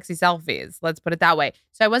taking sexy selfies. Let's put it that way.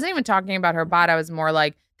 So I wasn't even talking about her bod. I was more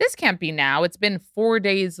like, this can't be now. It's been 4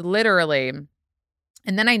 days literally.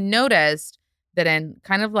 And then I noticed that in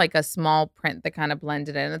kind of like a small print that kind of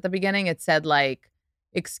blended in at the beginning, it said like,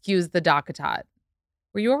 excuse the Docatot.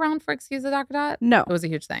 Were you around for excuse the Docatot? No. It was a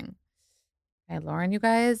huge thing. Hey, Lauren, you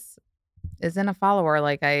guys isn't a follower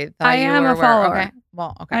like I thought I you am were. a follower. Okay.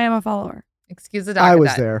 Well, okay. I am a follower. Excuse the Docatot. I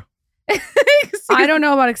was there. I don't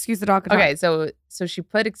know about excuse the doc. Okay, so she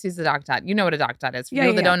put excuse the Docatot. You know what a Docatot is. For Yeah,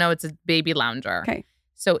 people that yeah. don't know, it's a baby lounger. Okay.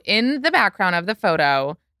 So in the background of the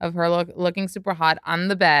photo of her looking super hot on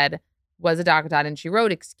the bed was a Docatot, and she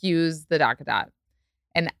wrote excuse the Docatot.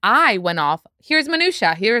 And I went off. Here's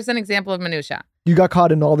minutia. Here's an example of minutia. You got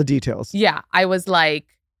caught in all the details. Yeah, I was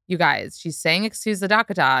like, you guys, she's saying excuse the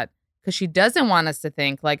Docatot because she doesn't want us to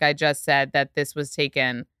think, like I just said, that this was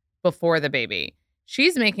taken before the baby.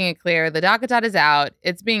 She's making it clear the Docatot is out.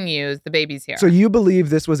 It's being used. The baby's here. So you believe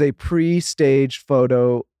this was a pre-staged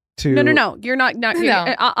photo to? No. You're not. No.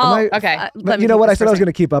 Okay. You know what? I said I was going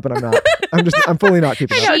to keep up, and I'm not. I'm fully not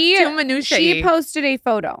keeping I up. know, it's too minutiae. She posted a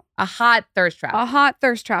photo, a hot thirst trap. a hot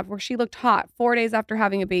thirst trap where she looked hot 4 days after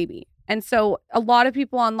having a baby. And so a lot of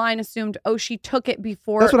people online assumed, oh, she took it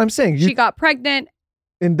before That's what I'm saying. she got pregnant.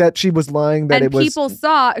 And that she was lying. That And it was. people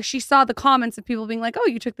she saw the comments of people being like, oh,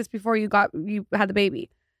 you took this before you had the baby.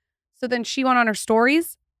 So then she went on her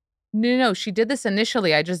stories. No, she did this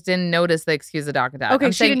initially. I just didn't notice the excuse the Docatot. Okay,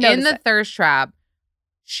 I'm she saying didn't in notice the it. thirst trap,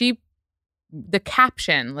 the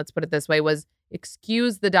caption, let's put it this way, was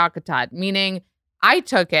excuse the Docatot, meaning I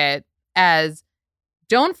took it as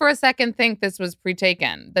don't for a second think this was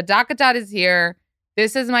pre-taken. The Docatot is here.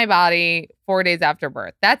 This is my body 4 days after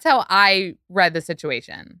birth. That's how I read the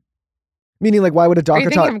situation. Meaning, like, why would a Are you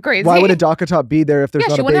thinking I'm Docatot? crazy? Why would a Docatot be there if there's Yeah,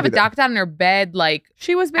 not she a wouldn't baby have a there? Docatot in her bed, like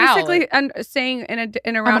She was basically saying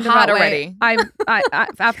in a roundabout hot way, already. I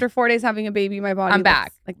after 4 days having a baby, my body I'm looks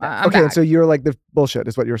back. like that. I'm Okay, back. so you're like the bullshit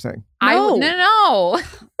is what you're saying. No. No.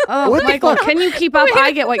 Oh, What the Michael, fuck? can you keep up?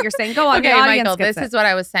 I get what you're saying. Go on. Okay, the audience Michael, gets this it. is what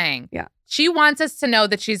I was saying. Yeah. She wants us to know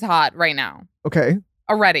that she's hot right now Okay.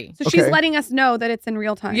 already. So she's Okay. letting us know that it's in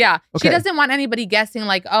real time. Yeah. She Okay. doesn't want anybody guessing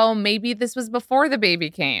like, oh, maybe this was before the baby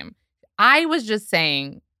came. I was just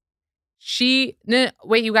saying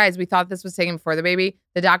wait, you guys, we thought this was taken before the baby.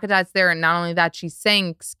 The Docatot's there. And not only that, she's saying,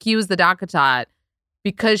 excuse the Docatot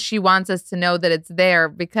because she wants us to know that it's there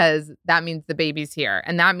because that means the baby's here.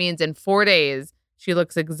 And that means in 4 days, she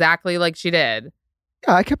looks exactly like she did.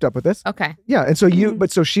 Yeah, I kept up with this. Okay. Yeah, and so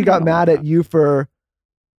so she got mad at you for.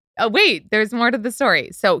 Oh, wait, there's more to the story.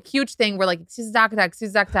 So huge thing. We're like, excuse the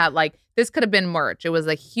Docatot. Like this could have been merch. It was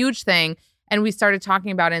a huge thing. And we started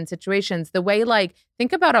talking about it in situations the way, like,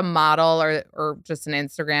 think about a model or just an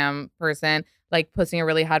Instagram person, like posting a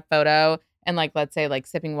really hot photo and like, let's say like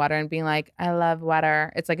sipping water and being like, I love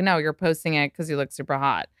water. It's like, no, you're posting it because you look super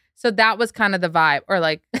hot. So that was kind of the vibe. Or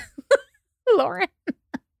like, Lauren.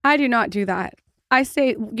 I do not do that. I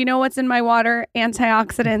say, you know what's in my water?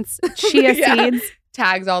 Antioxidants, chia Yeah. seeds,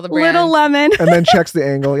 Tags all the brands. little lemon. And then checks the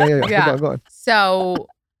angle. Yeah. Yeah. Go on. So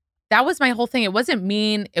that was my whole thing. It wasn't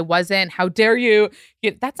mean. It wasn't, how dare you?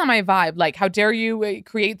 That's not my vibe. Like, how dare you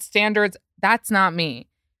create standards? That's not me.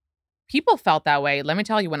 people felt that way. Let me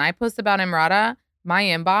tell you, when I post about Emrata, my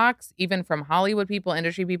inbox, even from Hollywood people,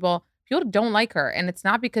 industry people don't like her. And it's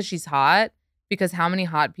not because she's hot, because how many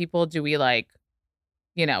hot people do we like,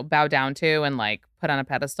 bow down to and like put on a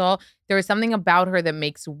pedestal? There is something about her that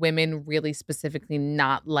makes women really specifically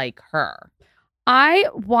not like her. I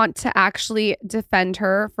want to actually defend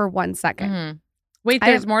her for 1 second. Mm-hmm. Wait,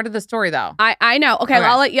 there's more to the story though. I know. Okay,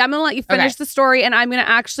 Okay. I'm going to let you finish the story, and I'm going to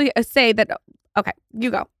actually say that. Okay,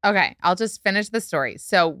 you go. Okay, I'll just finish the story.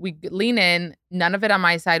 So we lean in. None of it on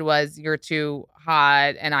my side was you're too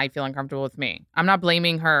hot and I feel uncomfortable with me. I'm not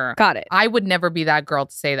blaming her. Got it. I would never be that girl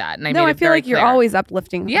to say that. And I feel like you're always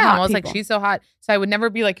uplifting. Yeah, hot I was people. like, she's so hot. So I would never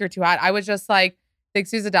be like, you're too hot. I was just like, the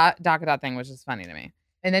excuse of DACA thing was just funny to me.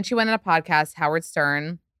 And then she went on a podcast, Howard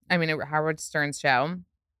Stern's show.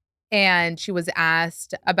 And she was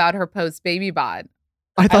asked about her post-baby bod.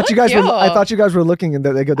 I thought you guys were looking and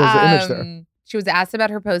there's an image there. She was asked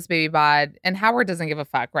about her post-baby bod, and Howard doesn't give a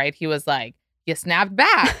fuck, right? He was like, you snapped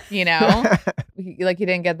back, he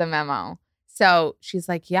didn't get the memo. So she's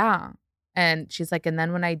like, yeah. And she's like, and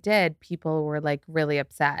then when I did, people were like really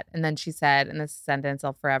upset. And then she said, and this sentence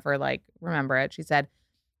I'll forever like remember it. She said,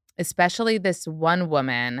 especially this one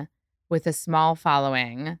woman with a small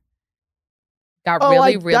following got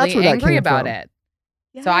really angry about it.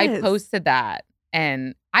 Yes. So I posted that,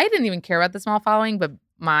 and I didn't even care about the small following, but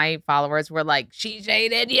my followers were like, she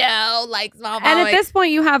shaded you, like small following. And at this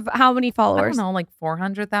point, you have how many followers? I don't know, like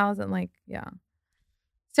 400,000, like, yeah.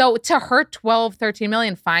 So to her, 12, 13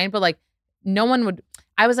 million, fine, but like no one would,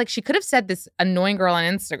 I was like, she could have said this annoying girl on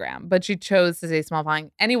Instagram, but she chose to say small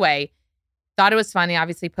following. Anyway, thought it was funny,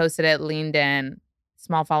 obviously posted it, leaned in.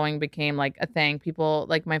 Small following became like a thing. People,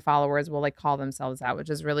 like my followers, will like call themselves that,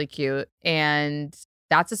 which is really cute. And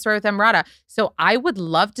that's the story with Emrata. So I would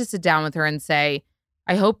love to sit down with her and say,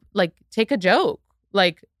 I hope, like, take a joke.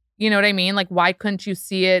 Like, you know what I mean? Like, why couldn't you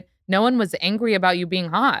see it? No one was angry about you being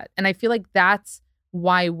hot. And I feel like that's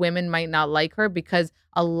why women might not like her, because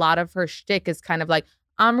a lot of her shtick is kind of like,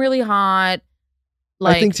 I'm really hot.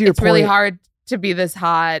 Like, I think to your point, really hard to be this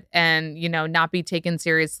hot and, not be taken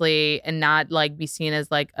seriously and not like be seen as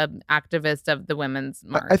like an activist of the women's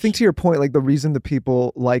march. I think to your point, like the reason the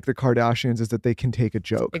people like the Kardashians is that they can take a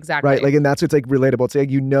joke. Exactly. Right. Like, and that's what's like relatable. It's like,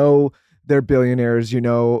 they're billionaires, they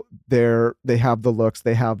have the looks,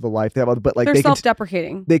 they have the life, they have all the, but like they're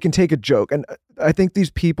self-deprecating. They can take a joke. And I think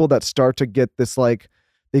these people that start to get this, like,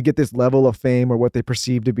 they get this level of fame or what they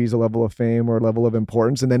perceive to be as a level of fame or a level of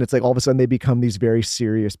importance. And then it's like all of a sudden they become these very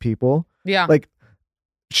serious people. Yeah. Like,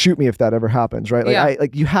 shoot me if that ever happens, right?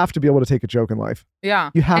 Like, you have to be able to take a joke in life.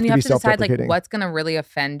 Yeah. You have to be decide like self-deprecating. what's going to really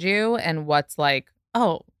offend you and what's like,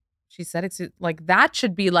 oh, she said it's like, that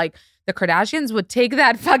should be like, the Kardashians would take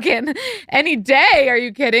that fucking any day. Are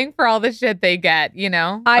you kidding? For all the shit they get,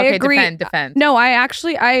 I agree. Defend. No,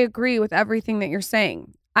 I agree with everything that you're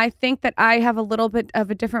saying. I think that I have a little bit of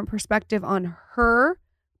a different perspective on her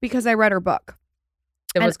because I read her book.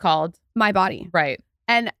 It was called My Body. Right.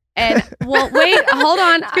 And well, wait, hold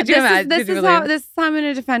on. This is how I'm going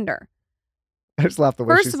to defend her. I just laughed the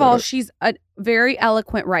way First of all, she's a very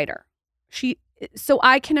eloquent writer. So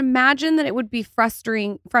I can imagine that it would be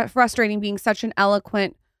frustrating being such an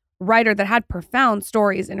eloquent writer that had profound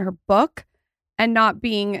stories in her book and not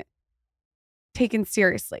being taken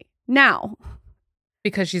seriously. Now,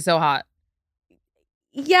 because she's so hot.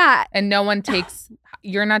 Yeah. And no one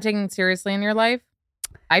you're not taking seriously in your life?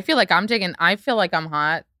 I feel like I'm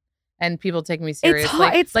hot and people take me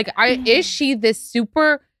seriously. Is she this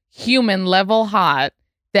superhuman level hot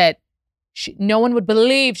that no one would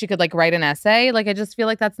believe she could like write an essay? Like, I just feel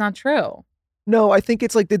like that's not true. No, I think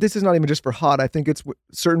it's like, this is not even just for hot. I think it's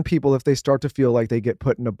certain people, if they start to feel like they get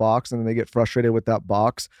put in a box and then they get frustrated with that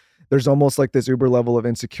box, there's almost like this uber level of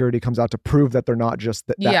insecurity comes out to prove that they're not just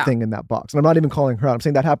that thing in that box. And I'm not even calling her out. I'm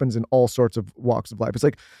saying that happens in all sorts of walks of life. It's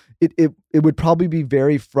like, it would probably be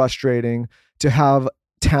very frustrating to have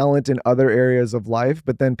talent in other areas of life,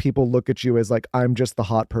 but then people look at you as like, I'm just the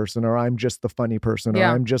hot person, or I'm just the funny person, or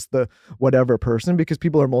I'm just the whatever person, because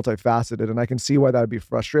people are multifaceted. And I can see why that would be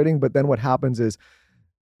frustrating. But then what happens is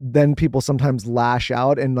then people sometimes lash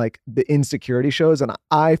out and like the insecurity shows. And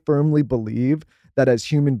I firmly believe that as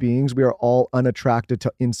human beings, we are all unattracted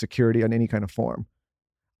to insecurity in any kind of form.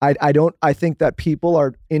 I think that people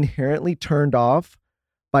are inherently turned off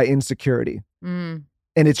by insecurity.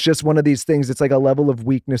 And it's just one of these things. It's like a level of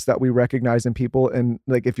weakness that we recognize in people. And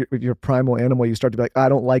like, if you're a primal animal, you start to be like, I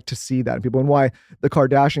don't like to see that in people. And why the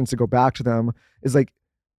Kardashians, to go back to them, is like,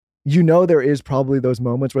 there is probably those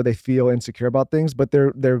moments where they feel insecure about things, but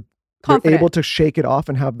they're they're able to shake it off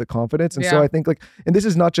and have the confidence. And so I think like, and this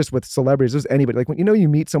is not just with celebrities, this is anybody. Like when you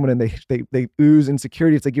meet someone and they ooze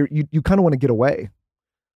insecurity, it's like you kind of want to get away.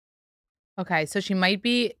 Okay, so she might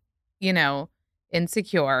be,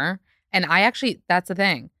 insecure. And that's the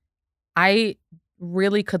thing. I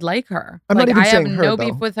really could like her. I'm not even saying have her, no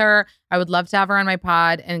though. beef with her. I would love to have her on my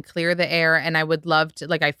pod and clear the air. And I would love to,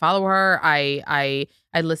 I follow her. I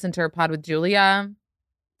listen to her pod with Julia.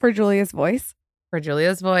 For Julia's voice.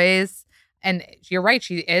 And you're right.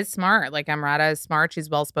 She is smart. Like Emrata is smart. She's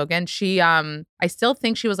well-spoken. I still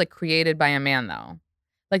think she was created by a man though.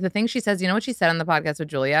 Like the thing she says, you know what she said on the podcast with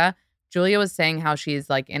Julia? Julia was saying how she's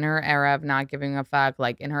in her era of not giving a fuck.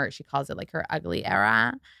 She calls it her ugly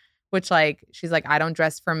era, which she's I don't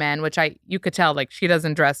dress for men, which you could tell she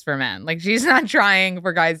doesn't dress for men. She's not trying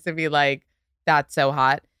for guys to be that's so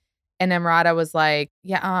hot. And Emrata was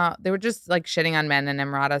they were just shitting on men. And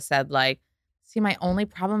Emrata said see, my only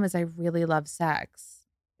problem is I really love sex.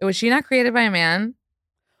 Was she not created by a man?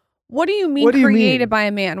 What do you mean created by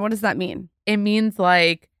a man? What does that mean? It means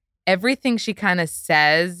everything she kind of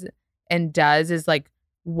says and does is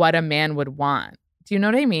what a man would want. Do you know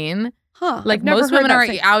what I mean? Huh. Most women are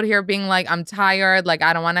out here being I'm tired.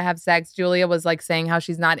 I don't want to have sex. Julia was saying how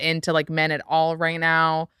she's not into men at all right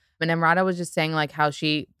now. And Emrata was just saying how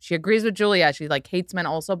she agrees with Julia. She hates men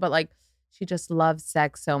also, but she just loves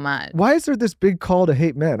sex so much. Why is there this big call to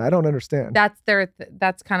hate men? I don't understand.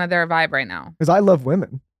 That's kind of their vibe right now. Because I love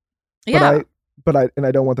women. Yeah. But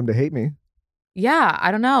I don't want them to hate me. Yeah,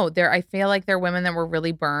 I don't know. I feel like they're women that were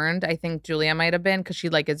really burned. I think Julia might have been because she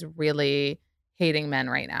is really hating men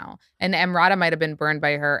right now. And Emrata might have been burned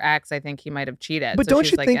by her ex. I think he might have cheated. But don't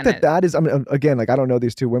you think that is, I mean, again, I don't know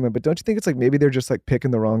these two women, but don't you think it's maybe they're just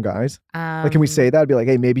picking the wrong guys? Can we say that? Be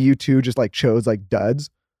hey, maybe you two just chose duds,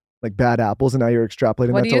 bad apples, and now you're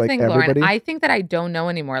extrapolating what that do you to think, everybody? Lauren? I think that I don't know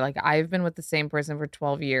anymore. I've been with the same person for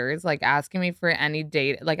 12 years. Asking me for any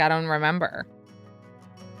date, I don't remember.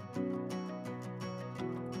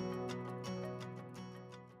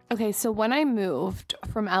 Okay, so when I moved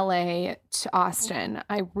from LA to Austin,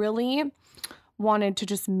 I really wanted to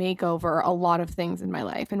just make over a lot of things in my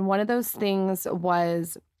life. And one of those things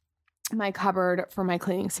was my cupboard for my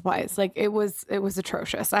cleaning supplies. It was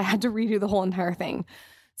atrocious. I had to redo the whole entire thing.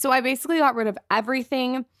 So I basically got rid of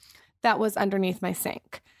everything that was underneath my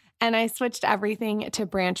sink. And I switched everything to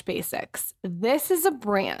Branch Basics. This is a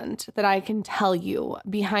brand that I can tell you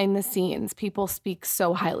behind the scenes people speak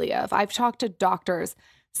so highly of. I've talked to doctors,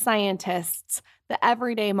 scientists, the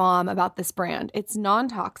everyday mom about this brand. It's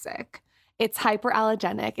non-toxic. It's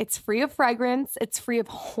hyperallergenic. It's free of fragrance. It's free of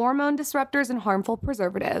hormone disruptors and harmful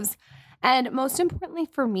preservatives. And most importantly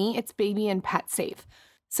for me, it's baby and pet safe.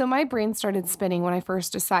 So my brain started spinning when I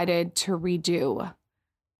first decided to redo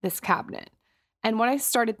this cabinet. And what I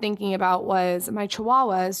started thinking about was my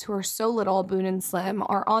chihuahuas, who are so little, Boone and Slim,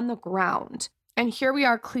 are on the ground. And here we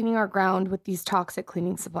are cleaning our ground with these toxic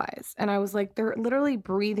cleaning supplies. And I was they're literally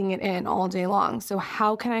breathing it in all day long. So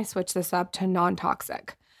how can I switch this up to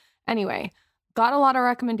non-toxic? Anyway, got a lot of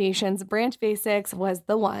recommendations. Branch Basics was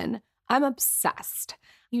the one. I'm obsessed.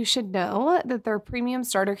 You should know that their premium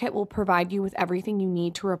starter kit will provide you with everything you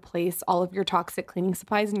need to replace all of your toxic cleaning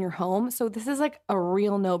supplies in your home. So this is a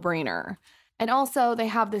real no-brainer. And also they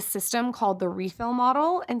have this system called the refill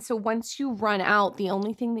model. And so once you run out, the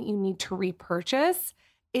only thing that you need to repurchase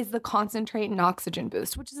is the concentrate and oxygen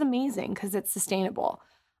boost, which is amazing because it's sustainable.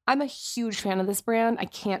 I'm a huge fan of this brand. I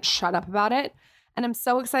can't shut up about it. And I'm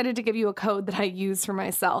so excited to give you a code that I use for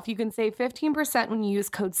myself. You can save 15% when you use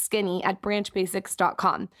code SKINNY at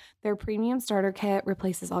branchbasics.com. Their premium starter kit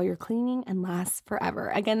replaces all your cleaning and lasts forever.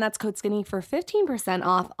 Again, that's code SKINNY for 15%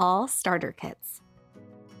 off all starter kits.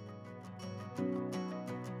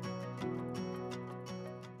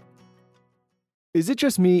 Is it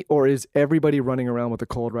just me, or is everybody running around with a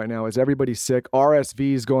cold right now? Is everybody sick?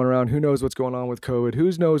 RSVs going around. Who knows what's going on with COVID?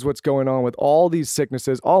 Who knows what's going on with all these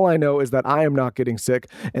sicknesses? All I know is that I am not getting sick,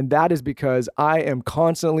 and that is because I am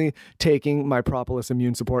constantly taking my Propolis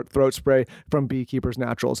Immune Support throat spray from Beekeepers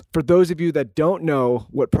Naturals. For those of you that don't know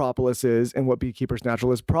what Propolis is and what Beekeepers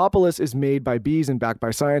Natural is, Propolis is made by bees and backed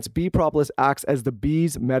by science. Bee Propolis acts as the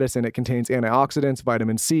bee's medicine. It contains antioxidants,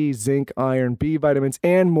 vitamin C, zinc, iron, B vitamins,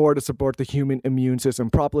 and more to support the human immune system.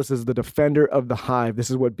 Propolis is the defender of the hive. This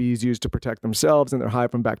is what bees use to protect themselves and their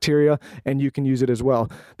hive from bacteria, and you can use it as well.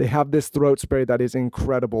 They have this throat spray that is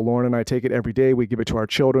incredible. Lauren and I take it every day. We give it to our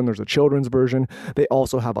children. There's a children's version. They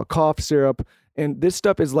also have a cough syrup, and this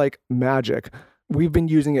stuff is like magic. We've been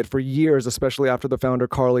using it for years, especially after the founder,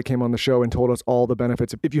 Carly, came on the show and told us all the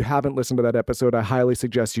benefits. If you haven't listened to that episode, I highly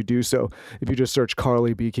suggest you do so. If you just search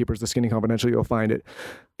Carly Beekeepers, The Skinny Confidential, you'll find it.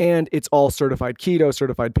 And it's all certified keto,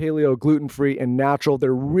 certified paleo, gluten-free, and natural.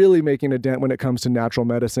 They're really making a dent when it comes to natural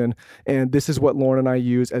medicine. And this is what Lauren and I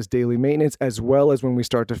use as daily maintenance, as well as when we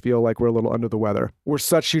start to feel like we're a little under the weather. We're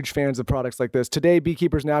such huge fans of products like this. Today,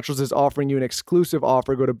 Beekeepers Naturals is offering you an exclusive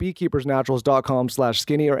offer. Go to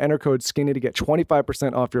beekeepersnaturals.com/skinny or enter code skinny to get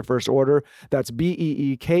 25% off your first order. That's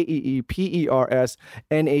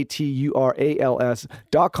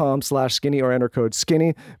beekeepersnaturals.com/skinny or enter code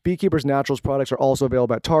skinny. Beekeepers Naturals products are also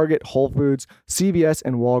available at Target, Whole Foods, CVS,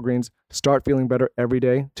 and Walgreens. Start feeling better every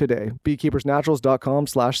day today.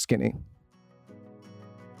 beekeepersnaturals.com/skinny.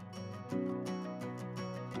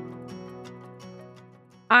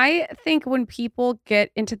 I think when people get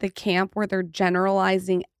into the camp where they're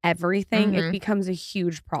generalizing everything, it becomes a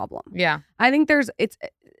huge problem. Yeah. I think it's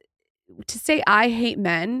to say I hate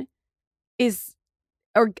men is,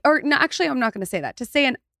 or no, actually, I'm not going to say that. To say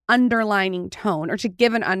an underlining tone or to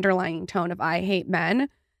give an underlining tone of I hate men,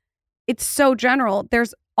 it's so general.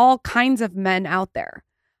 There's all kinds of men out there.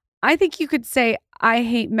 I think you could say I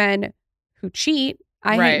hate men who cheat.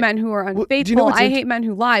 I hate men who are unfaithful. I hate men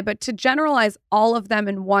who lie. But to generalize all of them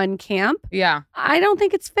in one camp, I don't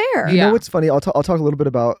think it's fair. You know what's funny? I'll talk a little bit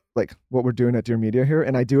about like what we're doing at Dear Media here,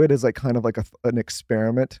 and I do it as like kind of like an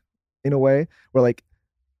experiment in a way where like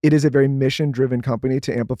it is a very mission-driven company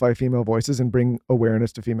to amplify female voices and bring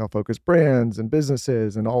awareness to female-focused brands and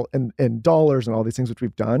businesses and all and dollars and all these things which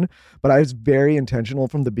we've done. But I was very intentional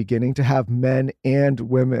from the beginning to have men and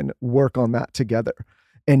women work on that together,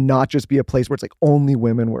 and not just be a place where it's like only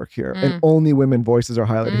women work here and only women voices are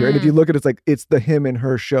highlighted here. And if you look at it, it's like it's the him and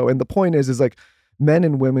her show. And the point is like men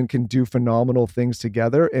and women can do phenomenal things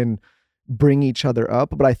together and bring each other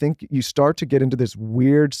up. But I think you start to get into this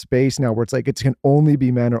weird space now where it's like it can only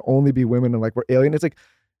be men or only be women and like we're alien. It's like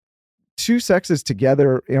two sexes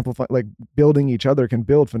together amplify, like building each other can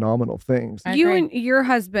build phenomenal things. You and your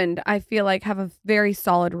husband, I feel like, have a very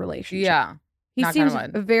solid relationship. Yeah. He seems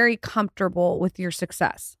very comfortable with your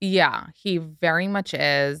success. Yeah, he very much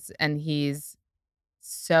is. And he's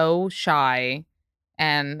so shy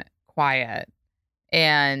and quiet.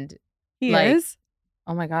 And he is?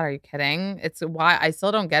 Oh my God, are you kidding? It's why I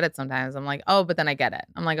still don't get it sometimes. I'm like, oh, but then I get it.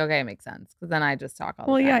 I'm like, okay, it makes sense. Because then I just talk all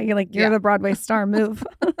the time. Well, yeah, you're the Broadway star move.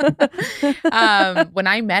 When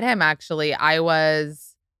I met him, actually, I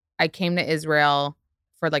came to Israel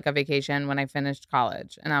for like a vacation when I finished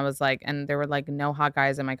college. And I was like, and there were like no hot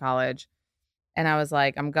guys in my college. And I was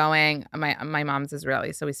like, I'm going. My mom's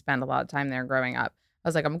Israeli, so we spent a lot of time there growing up. I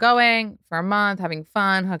was like, I'm going for a month, having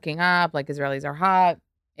fun, hooking up. Like Israelis are hot.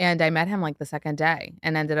 And I met him like the second day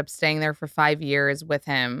and ended up staying there for 5 years with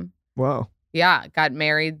him. Wow. Yeah, got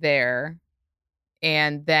married there.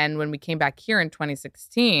 And then when we came back here in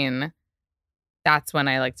 2016, that's when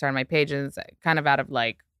I like started my pages, kind of out of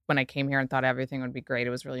like when I came here and thought everything would be great.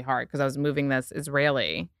 It was really hard because I was moving this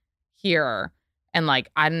Israeli here and like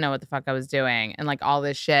I didn't know what the fuck I was doing and like all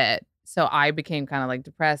this shit. So I became kind of like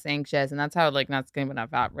depressed, anxious, and that's how like Not Skinny But Not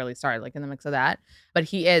Fat really started, like in the mix of that. But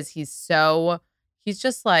he's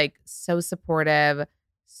just like so supportive,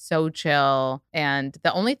 so chill. And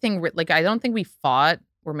the only thing, like, I don't think we fought.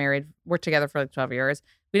 We're married. We're together for like 12 years.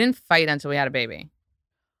 We didn't fight until we had a baby.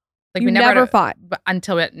 Like we never fought. But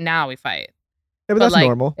now we fight. Yeah, but that's like,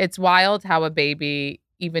 normal. It's wild how a baby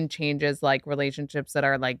even changes like relationships that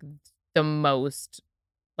are like the most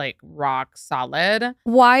like rock solid.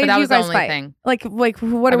 Why did you guys only fight? Thing. Like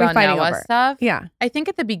what are we fighting Noah over? Stuff? Yeah. I think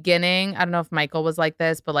at the beginning, I don't know if Michael was like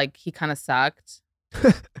this, but like he kind of sucked.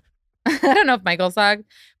 I don't know if Michael sucked,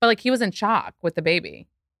 but like he was in shock with the baby.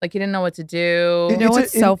 Like he didn't know what to do. You know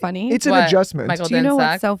what's so funny? It's an adjustment. Michael do you know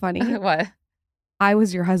suck? What's so funny? What? I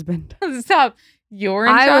was your husband. Stop. You were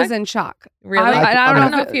in shock? I was in shock. Really? I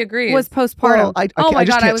don't know if he agrees. Was postpartum. Well, oh my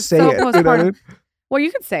God, I was so postpartum. You know what I mean? Well,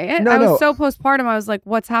 you could say it. No, I was so postpartum. I was like,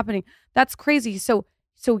 what's happening? That's crazy. So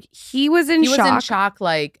he was in shock. He was in shock,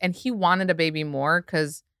 like, and he wanted a baby more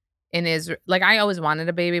because in Israel, like I always wanted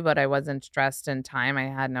a baby, but I wasn't stressed in time. I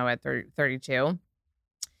had Noah at 32.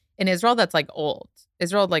 In Israel, that's like old.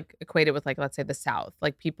 Israel like equated with like, let's say the South.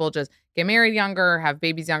 Like people just get married younger, have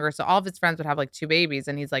babies younger. So all of his friends would have like 2 babies.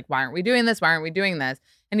 And he's like, why aren't we doing this? Why aren't we doing this?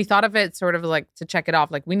 And he thought of it sort of like to check it off.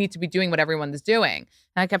 Like we need to be doing what everyone's doing.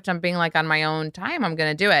 And I kept on being like, on my own time, I'm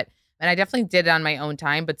going to do it. And I definitely did it on my own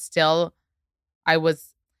time. But still, I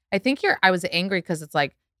was angry because it's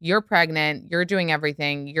like, you're pregnant, you're doing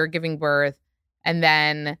everything, you're giving birth. And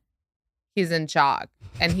then he's in shock.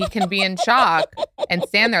 And he can be in shock and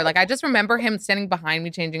stand there. Like, I just remember him standing behind me,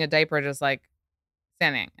 changing a diaper, just like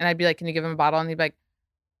standing. And I'd be like, can you give him a bottle? And he'd be like,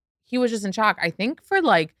 he was just in shock. I think for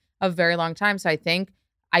like a very long time. So I think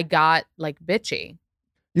I got like bitchy.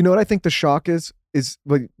 You know what I think the shock is? is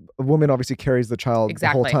like a woman obviously carries the child the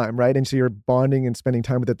whole time, right? And so you're bonding and spending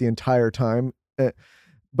time with it the entire time.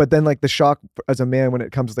 But then like the shock as a man when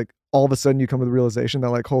it comes like all of a sudden you come to the realization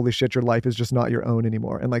that like, holy shit, your life is just not your own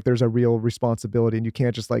anymore. And like there's a real responsibility and you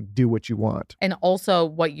can't just like do what you want. And also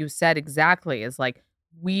what you said exactly is like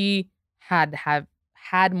we have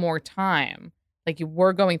had more time. Like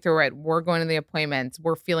we're going through it. We're going to the appointments.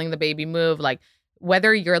 We're feeling the baby move. Like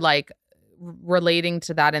whether you're like relating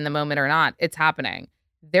to that in the moment or not, it's happening.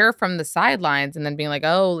 They're from the sidelines and then being like,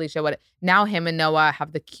 oh, holy shit, what? Now him and Noah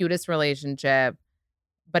have the cutest relationship.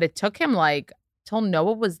 But it took him like till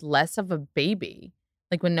Noah was less of a baby.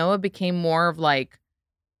 Like when Noah became more of like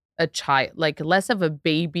a child, like less of a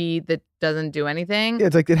baby that doesn't do anything. Yeah,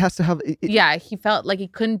 it's like it has to have. Yeah, he felt like he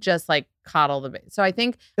couldn't just like coddle the baby. So I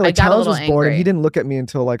think like I got Tallis a little was angry. born and he didn't look at me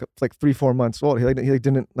until like 3-4 months old. He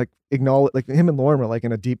didn't like acknowledge, like him and Lauren were like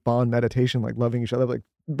in a deep bond meditation, like loving each other. Like,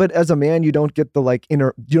 but as a man, you don't get the like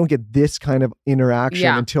you don't get this kind of interaction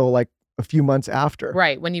until like a few months after.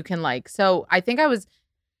 Right, when you can like. So I think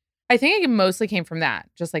it mostly came from that.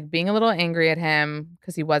 Just like being a little angry at him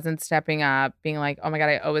because he wasn't stepping up, being like, oh my God,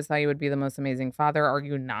 I always thought you would be the most amazing father. Are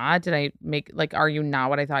you not? Are you not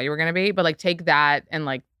what I thought you were going to be? But like take that and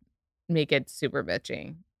like make it super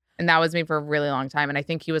bitchy. And that was me for a really long time. And I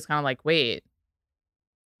think he was kind of like, wait,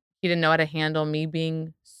 he didn't know how to handle me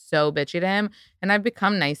being so bitchy to him. And I've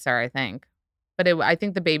become nicer, I think. But I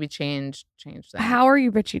think the baby changed things. How are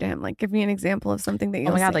you bitchy to him? Like, give me an example of something that you'll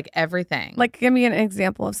Oh my God, say. like everything. Like, give me an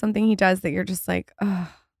example of something he does that you're just like, ugh.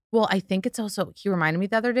 Well, I think it's also, he reminded me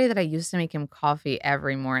the other day that I used to make him coffee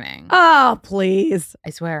every morning. Oh, please. I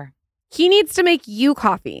swear. He needs to make you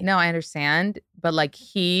coffee. No, I understand. But like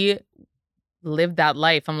he lived that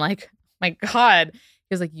life. I'm like, my God. He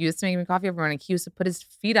was like, you used to make me coffee every morning. He used to put his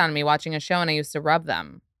feet on me watching a show and I used to rub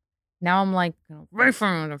them. Now I'm like, right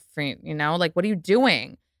from the feet, you know? Like, what are you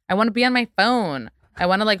doing? I want to be on my phone. I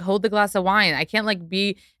want to like hold the glass of wine. I can't like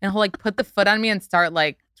be and he'll like put the foot on me and start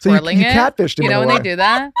like twirling so you catfished him. You know when they do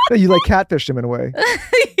that? No, you like catfished him in a way.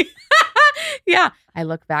 Yeah. I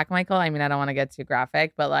look back, Michael. I mean, I don't want to get too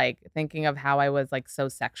graphic, but like thinking of how I was like so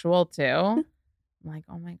sexual too. I'm like,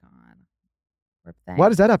 oh my God. Why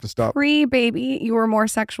does that have to stop? Pre-baby, you were more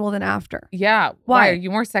sexual than after. Yeah. Why? Are you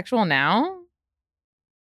more sexual now?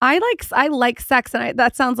 I like sex, and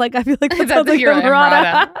that sounds like I feel like that That's sounds like your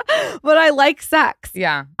erotica. But I like sex.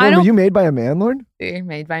 Yeah. Lauren, were you made by a man, Lauren? You're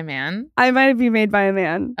made by a man? I might be made by a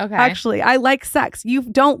man. Okay. Actually, I like sex. You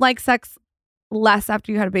don't like sex less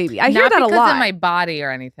after you had a baby. I hear that a lot. Not because of my body or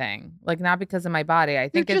anything. Like not because of my body. I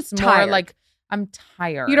think it's more tired. like I'm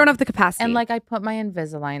tired. You don't have the capacity. And like I put my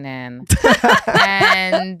Invisalign in,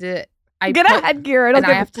 and I get a headgear. And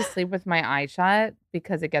I have to sleep with my eye shut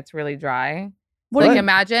because it gets really dry. What? Like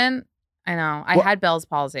imagine, I know I had Bell's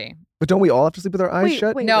palsy. But don't we all have to sleep with our eyes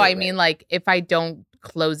shut? No, I mean like if I don't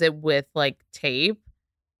close it with like tape.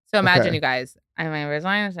 So imagine you guys, I have my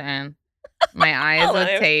Invisalign in, my eyes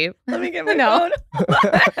with tape. Let me get my phone.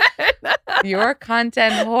 You're a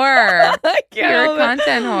content whore. You're a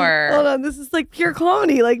content whore. Hold on, this is like pure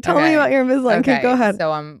comedy. Like tell me about your Invisalign. Okay, go ahead.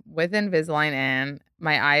 So I'm with Invisalign in,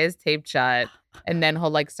 my eye is taped shut. And then he'll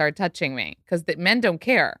like start touching me because the men don't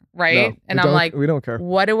care, right? No, and I'm like, we don't care.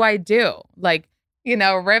 What do I do? Like, you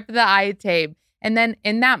know, rip the eye tape. And then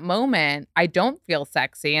in that moment, I don't feel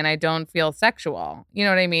sexy and I don't feel sexual. You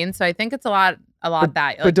know what I mean? So I think it's a lot that.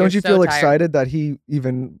 Like, but don't you feel excited that he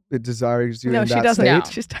even desires you? No, in she that doesn't. state? No.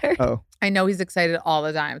 She's tired. Oh. I know he's excited all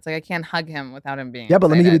the time. It's like I can't hug him without him being Yeah, but excited.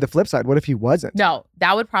 let me give you the flip side. What if he wasn't? No,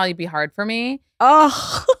 that would probably be hard for me.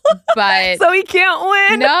 Oh, but so he can't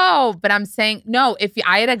win. No, but I'm saying no. If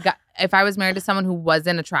I was married to someone who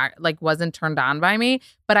wasn't wasn't turned on by me,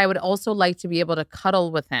 but I would also like to be able to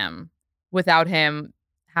cuddle with him without him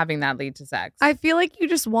having that lead to sex. I feel like you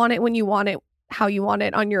just want it when you want it, how you want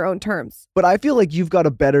it on your own terms. But I feel like you've got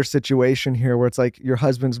a better situation here where it's like your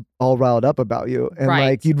husband's all riled up about you. And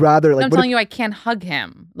like you'd rather like. I'm telling you, I can't hug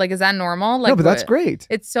him. Like, is that normal? Like, no, but that's great.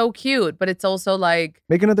 It's so cute, but it's also like.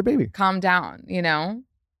 Make another baby. Calm down, you know?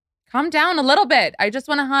 Calm down a little bit. I just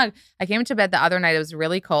want to hug. I came to bed the other night. It was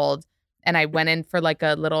really cold. And I went in for like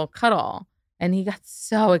a little cuddle. And he got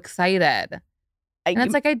so excited. And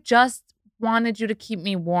it's like, I just wanted you to keep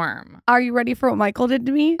me warm. Are you ready for what Michael did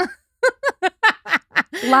to me?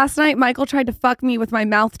 Last night, Michael tried to fuck me with my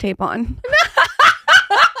mouth tape on.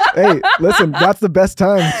 Hey, listen, that's the best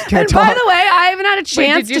time. Can't talk. By the way, I haven't had a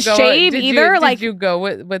chance to shave either. Did you go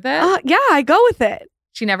with it? Yeah, I go with it.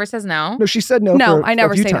 She never says no. No, she said no. No, for I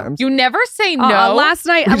never a few say no. times. You never say no. Last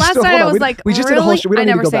night We I was like, we just did a whole really? show. We don't I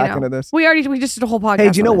need to never go say back no. into this. We just did a whole podcast. Hey,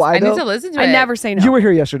 do you know on this. why I though? need to listen to it. I never say no. You were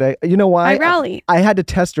here yesterday. You know why? I rally. I had to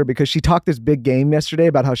test her because she talked this big game yesterday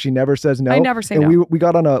about how she never says no. I never say and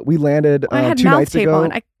no. We landed I had 2 mouth nights tape ago.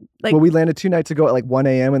 on. We landed 2 nights ago at like 1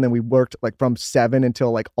 a.m. and then we worked like from 7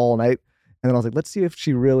 until like all night. And then I was like, let's see if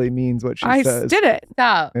she really means what she says. I did it.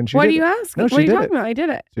 Stop. And she What did do you it. ask? No, What she are you did talking it. about? I did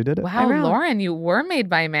it. She did it. Wow, rally. Lauren, you were made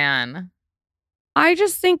by man. I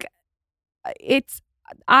just think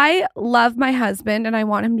I love my husband and I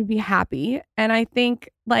want him to be happy. And I think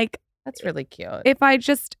like That's really cute.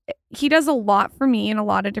 he does a lot for me in a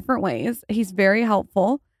lot of different ways. He's very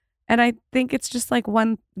helpful. And I think it's just like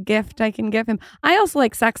one gift I can give him. I also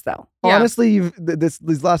like sex though. Yeah. Honestly,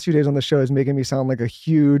 these last few days on the show is making me sound like a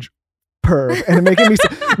huge perv and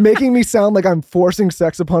making me sound like I'm forcing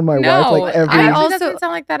sex upon my wife like every I I also- doesn't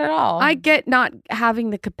sound like that at all. I get not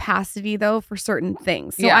having the capacity though for certain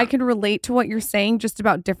things. So Yeah. I can relate to what you're saying just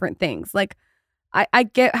about different things. Like I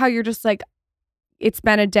get how you're just like, it's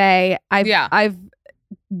been a day. I've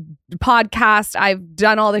podcast, I've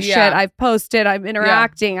done all this shit, I've posted, I'm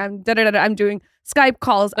interacting, I'm doing Skype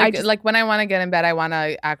calls. like when I want to get in bed, I want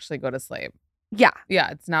to actually go to sleep. Yeah.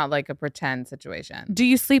 Yeah, it's not like a pretend situation. Do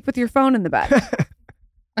you sleep with your phone in the bed?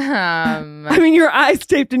 I I mean, your eyes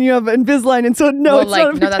taped and you have Invisalign, and so no, it's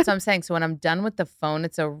not. no, that's what I'm saying. So when I'm done with the phone,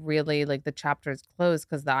 it's a really like the chapter is closed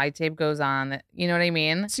because the eye tape goes on. You know what I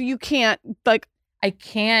mean? So you can't like. I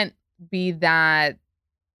can't be that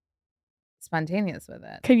spontaneous with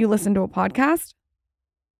it. Can you listen to a podcast?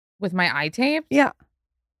 With my eye tape? Yeah.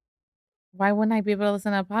 Why wouldn't I be able to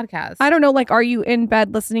listen to a podcast? I don't know. Like, are you in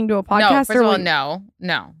bed listening to a podcast? No, first of all, like-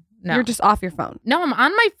 no. You're just off your phone. No, I'm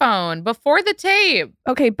on my phone before the tape.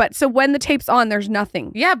 Okay, but so when the tape's on, there's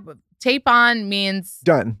nothing. Yeah, but tape on means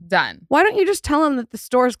done. Why don't you just tell them that the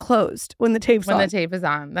store's closed when the tape's when on? the tape is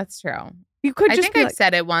on. That's true. You could I just think be I've like,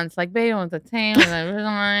 said it once, like, baby, with the tape and the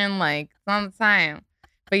on, like, it's on the time.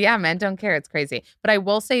 But yeah, men don't care. It's crazy. But I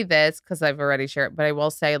will say this, because I've already shared, but I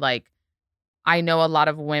will say, like, I know a lot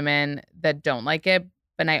of women that don't like it,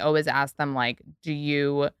 but I always ask them, like, do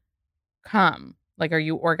you come? Like, are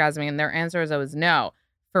you orgasming? And their answer is always no.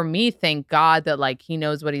 For me, thank God that, like, he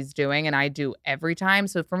knows what he's doing and I do every time.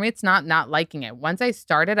 So for me, it's not liking it. Once I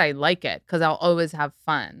start it, I like it because I'll always have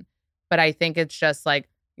fun. But I think it's just like,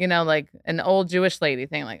 you know, like an old Jewish lady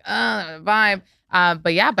thing, like, vibe.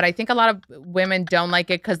 But yeah, but I think a lot of women don't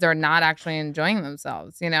like it because they're not actually enjoying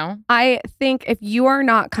themselves, you know? I think if you are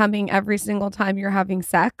not coming every single time you're having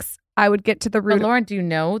sex, I would get to the root. But Lauren, do you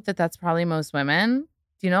know that that's probably most women?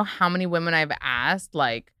 Do you know how many women I've asked,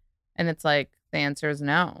 like, and it's like, the answer is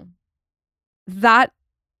no. That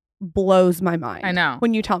blows my mind. I know.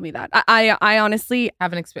 When you tell me that. I honestly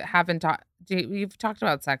haven't talked. You've talked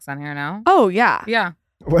about sex on here now? Oh, yeah. Yeah.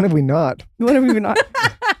 When have we not? When have we not?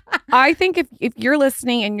 I think if you're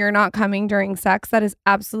listening and you're not coming during sex, that is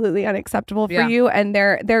absolutely unacceptable for you. And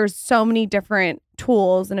there's so many different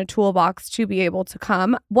tools in a toolbox to be able to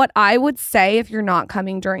come. What I would say if you're not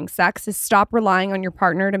coming during sex is stop relying on your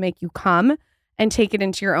partner to make you come and take it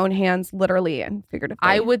into your own hands, literally and figuratively.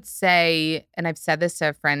 I would say, and I've said this to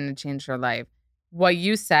a friend and it changed her life, what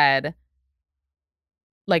you said,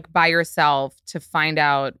 like by yourself to find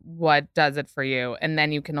out what does it for you. And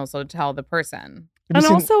then you can also tell the person. And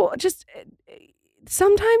also just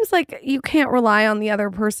sometimes like you can't rely on the other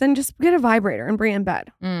person. Just get a vibrator and bring it in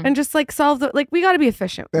bed and just like solve the, like we got to be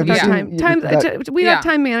efficient with our time. We got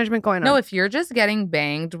time management going on. No, if you're just getting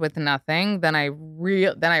banged with nothing, then I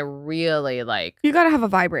really like. You got to have a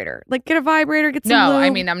vibrator. Like get a vibrator, get some No, lube. I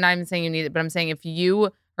mean, I'm not even saying you need it, but I'm saying if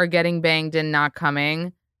you are getting banged and not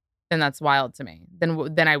coming, then that's wild to me.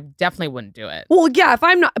 Then I definitely wouldn't do it. Well, yeah, if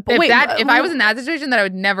I'm not, but if I was in that situation, then I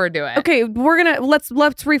would never do it. Okay, let's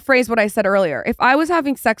rephrase what I said earlier. If I was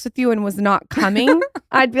having sex with you and was not coming,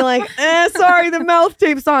 I'd be like, sorry, the mouth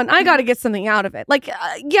tape's on. I got to get something out of it. Like,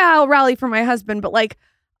 yeah, I'll rally for my husband, but like,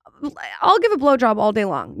 I'll give a blowjob all day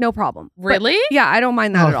long, no problem. Really? But, yeah, I don't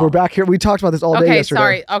mind that at all. We're back here. We talked about this all day yesterday.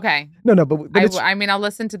 Okay, sorry. Okay. No, but I mean, I'll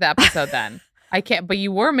listen to the episode then. I can't, but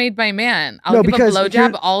you were made by man. I'll give a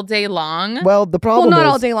blowjob all day long. Well, the problem not is,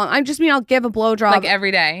 all day long. I just mean I'll give a blowjob like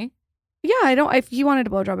every day. Yeah, I don't. If he wanted a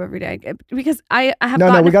blowjob every day, because I have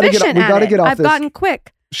we gotten gotta get off I've this. gotten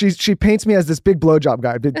quick. She paints me as this big blowjob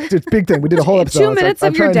guy. It's a big thing. We did a whole episode. 2 minutes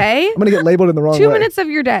of your day. I'm gonna get labeled in the wrong way. 2 minutes of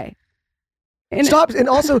your day. And stop. And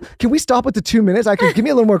also, can we stop with the 2 minutes? Give me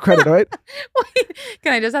a little more credit, all right? Wait,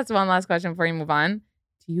 can I just ask one last question before you move on?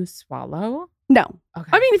 Do you swallow? No. Okay.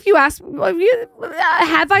 I mean, if you ask,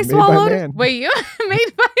 have I swallowed? Wait, you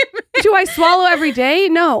made by man? Do I swallow every day?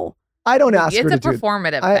 No. I don't ask her to It's a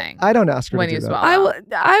performative thing. I don't ask her when to you do swallow.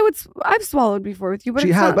 that. I've swallowed before with you, but She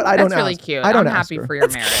it's has, not, but I don't That's really ask. cute. I don't I'm ask happy her. for your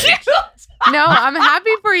marriage. No, I'm happy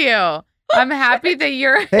for you. I'm happy that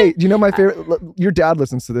you're. Hey, do you know my favorite? Your dad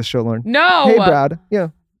listens to this show, Lauren. No. Hey, Brad. Yeah.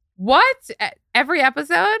 What? Every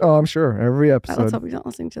episode? Oh, I'm sure. Every Let's episode. hope he's not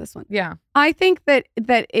listening to this one. Yeah. I think that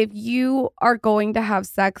if you are going to have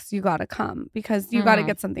sex, you gotta come because you gotta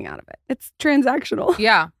get something out of it. It's transactional.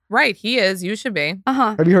 Yeah. Right. He is. You should be.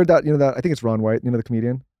 Uh-huh. Have you heard that? You know that? I think it's Ron White. You know the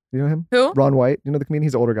comedian? You know him? Who? Ron White. You know the comedian?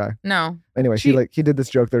 He's an older guy. No. Anyway, he did this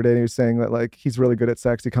joke the other day and he was saying that like he's really good at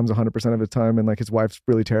sex. He comes 100% of his time and like his wife's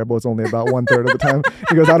really terrible. It's only about 1/3 of the time.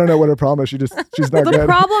 He goes, I don't know what her problem is. She's not The good.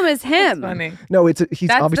 problem is him. That's funny. No, he's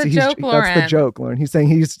That's obviously the joke, that's the joke, Lauren. He's saying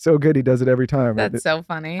he's so good he does it every time. That's so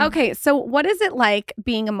funny. Okay, so what is it like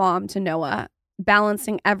being a mom to Noah,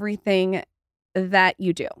 balancing everything that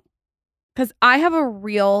you do? Because I'm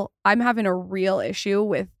having a real issue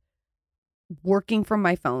with working from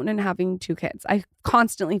my phone and having 2 kids. I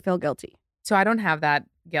constantly feel guilty. So I don't have that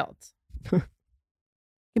guilt. Give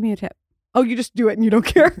me a tip. Oh, you just do it and you don't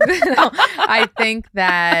care. No, I think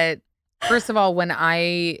that first of all, when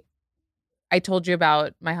I told you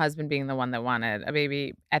about my husband being the one that wanted a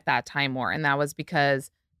baby at that time more, and that was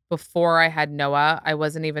because before I had Noah, I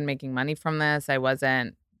wasn't even making money from this. I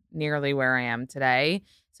wasn't nearly where I am today.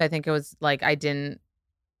 So I think it was like I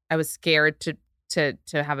was scared to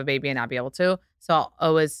have a baby and not be able to. So I'll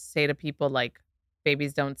always say to people like,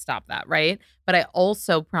 babies don't stop that, right? But I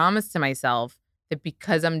also promised to myself that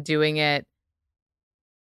because I'm doing it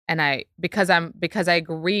and because I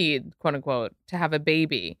agreed, quote unquote, to have a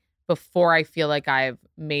baby before I feel like I've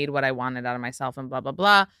made what I wanted out of myself and blah, blah,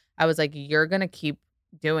 blah. I was like, you're going to keep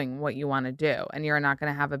doing what you want to do and you're not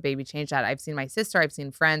going to have a baby change that. I've seen my sister, I've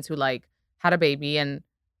seen friends who like had a baby and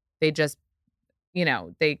they just,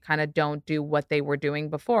 they kind of don't do what they were doing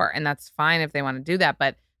before. And that's fine if they want to do that.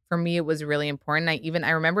 But for me, it was really important. I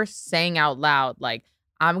remember saying out loud, like,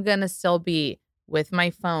 I'm going to still be with my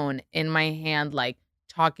phone in my hand, like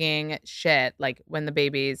talking shit, like when the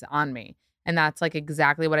baby's on me. And that's like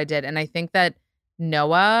exactly what I did. And I think that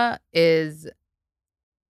Noah is,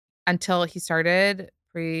 until he started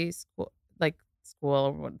preschool, like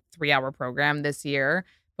school, 3-hour program this year.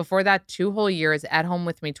 Before that, 2 whole years at home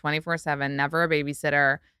with me 24/7, never a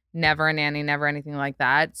babysitter, never a nanny, never anything like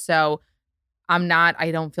that. So I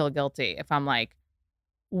don't feel guilty if I'm like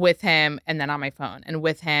with him and then on my phone and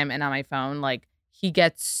with him and on my phone. Like he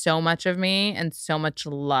gets so much of me and so much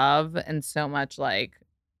love and so much like,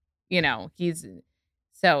 I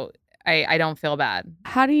don't feel bad.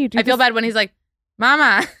 How do you do I feel bad when he's like,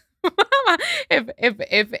 Mama. Mama,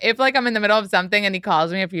 if like I'm in the middle of something and he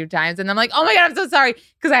calls me a few times and I'm like, oh my God, I'm so sorry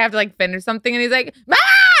because I have to like finish something and he's like,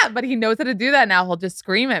 Mama! But he knows how to do that now. He'll just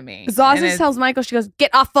scream at me. Zaza tells Michael, she goes,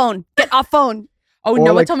 get off phone. Oh, Or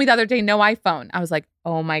Noah like- told me the other day, no iPhone. I was like,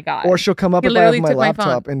 oh my God. Or she'll come up He if I have literally my took my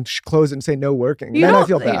laptop phone. and close it and say no working. You Then I don't-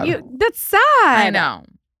 feel bad. That's sad. I know.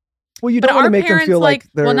 Well, you But don't want our to make them parents feel like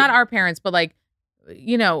they're. well, not our parents, but like,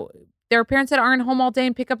 there are parents that aren't home all day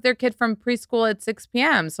and pick up their kid from preschool at 6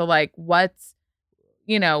 p.m. So like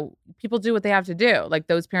people do what they have to do. Like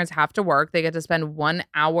those parents have to work. They get to spend 1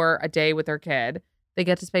 hour a day with their kid. They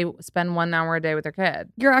get to spend 1 hour a day with their kid.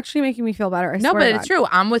 You're actually making me feel better. I No, swear but to it's God. true.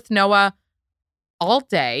 I'm with Noah all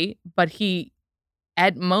day, but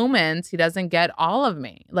at moments, he doesn't get all of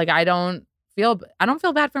me. Like I don't feel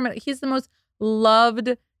bad for him. He's the most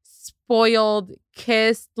loved, spoiled,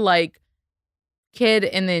 kissed, like kid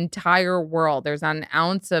in the entire world. There's not an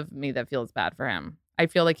ounce of me that feels bad for him. I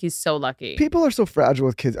feel like he's so lucky. People are so fragile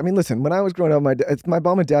with kids. I mean, listen, when I was growing up, my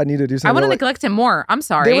mom and dad needed to do something. I want to like, neglect him more. I'm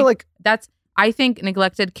sorry. They were like, I think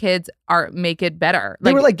neglected kids make it better.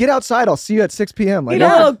 they were like, get outside. I'll see you at 6 p.m. Like, You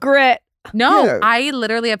know, a little grit. No, Yeah. I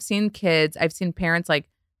literally have seen parents like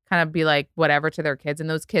kind of be like whatever to their kids. And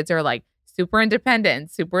those kids are like super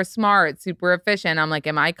independent, super smart, super efficient. I'm like,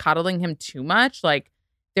 am I coddling him too much? Like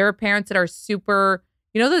there are parents that are super,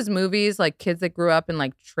 those movies, like kids that grew up in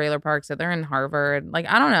like trailer parks that they're in Harvard. Like,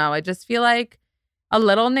 I don't know. I just feel like a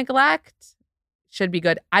little neglect should be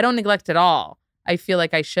good. I don't neglect at all. I feel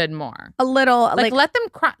like I should more. A little, Like let them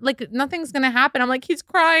cry. Like nothing's going to happen. I'm like, he's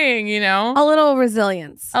crying, a little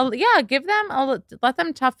resilience. Yeah, let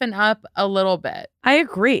them toughen up a little bit. I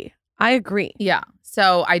agree. Yeah.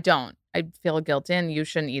 So I feel guilty and you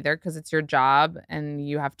shouldn't either because it's your job and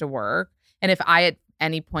you have to work. And if I at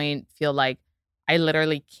any point feel like I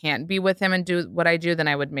literally can't be with him and do what I do, then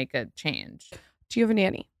I would make a change. Do you have a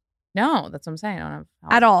nanny? No, that's what I'm saying. I don't have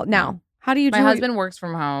help. At all? Now. How do you do My it? husband works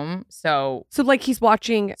from home. So like he's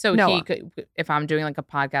watching So Noah. he could, if I'm doing like a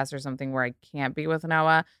podcast or something where I can't be with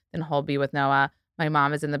Noah, then he'll be with Noah. My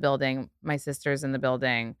mom is in the building. My sister's in the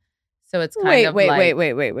building. So it's kind wait, of wait, like...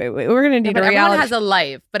 wait. We're going to need but a everyone reality. has a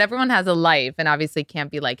life. But everyone has a life and obviously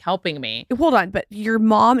can't be like helping me. Hold on, but your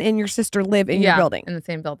mom and your sister live in your building? In the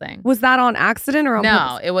same building. Was that on accident or on No,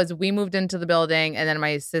 purpose? it was we moved into the building and then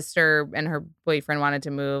my sister and her boyfriend wanted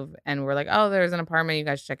to move and we're like, oh, there's an apartment. You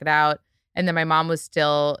guys should check it out. And then my mom was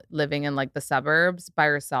still living in like the suburbs by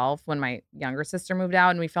herself when my younger sister moved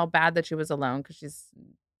out. And we felt bad that she was alone because she's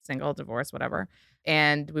single, divorced, whatever.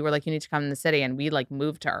 And we were like, you need to come in the city. And we like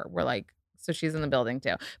moved her. We're like, so she's in the building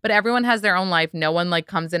too. But everyone has their own life. No one like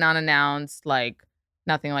comes in unannounced, like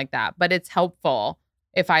nothing like that. But it's helpful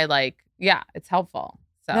if I like, it's helpful.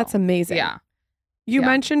 So That's amazing. Yeah. You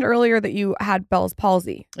mentioned earlier that you had Bell's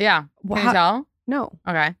palsy. Yeah. Can you tell? No.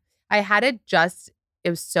 Okay. I had it it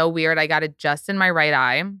was so weird. I got it just in my right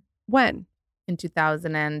eye. When? In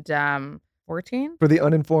 2014. For the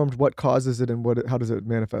uninformed, what causes it and how does it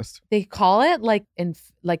manifest? They call it like an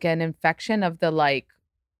infection of the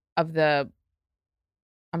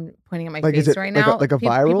I'm pointing at my Like, face is it right like now. a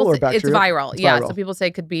viral or bacterial? It's viral. It's Yeah. viral. So people say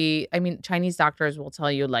it could be, I mean, Chinese doctors will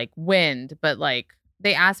tell you like wind, but like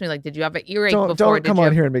they asked me like, did you have an earache before? Don't come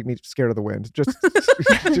on here and make me scared of the wind. Just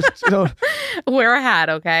don't. Wear a hat,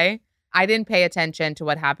 okay? I didn't pay attention to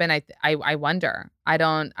what happened. I wonder. I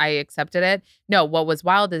accepted it. No, what was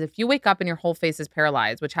wild is if you wake up and your whole face is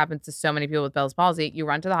paralyzed, which happens to so many people with Bell's palsy, you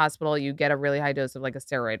run to the hospital, you get a really high dose of like a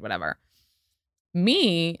steroid, whatever.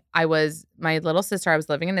 My little sister, I was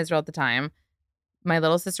living in Israel at the time. My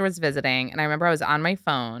little sister was visiting and I remember I was on my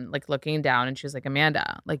phone, like looking down and she was like,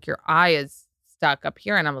 Amanda, like your eye is stuck up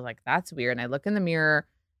here. And I was like, that's weird. And I look in the mirror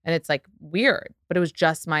and it's like weird, but it was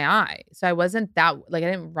just my eye. So I wasn't I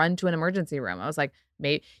didn't run to an emergency room. I was like,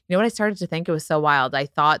 maybe, you know what I started to think? It was so wild. I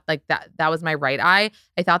thought like that was my right eye.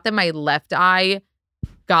 I thought that my left eye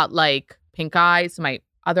got like pink eye. So my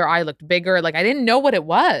other eye looked bigger. Like I didn't know what it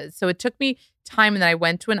was. So it took me time. And then I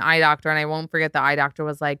went to an eye doctor and I won't forget the eye doctor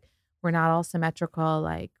was like, we're not all symmetrical.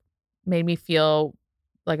 Like made me feel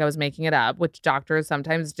like I was making it up, which doctors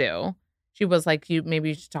sometimes do. She was like, maybe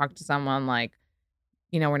you should talk to someone like,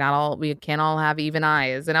 you know, we can't all have even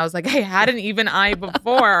eyes. And I was like, I had an even eye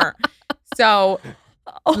before. So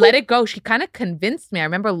let it go. She kind of convinced me. I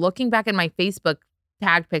remember looking back at my Facebook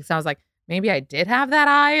tag pics and I was like, maybe I did have that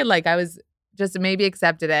eye. Like I was just maybe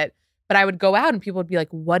accepted it. But I would go out and people would be like,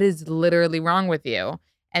 what is literally wrong with you?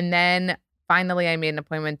 And then finally I made an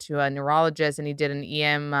appointment to a neurologist and he did an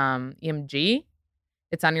EMG.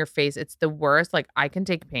 It's on your face. It's the worst. Like I can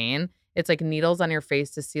take pain. It's like needles on your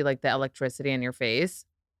face to see like the electricity in your face.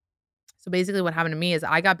 So basically what happened to me is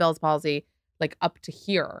I got Bell's palsy like up to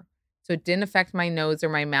here. So it didn't affect my nose or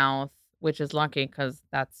my mouth, which is lucky because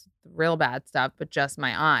that's real bad stuff, but just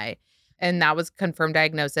my eye. And that was confirmed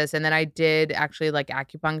diagnosis. And then I did actually like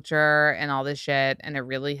acupuncture and all this shit and it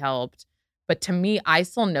really helped. But to me, I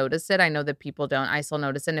still notice it. I know that people don't. I still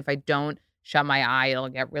notice it. And if I don't shut my eye, it'll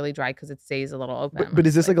get really dry because it stays a little open. But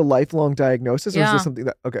is this like a lifelong diagnosis or is this something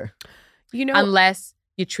that, okay. You know, unless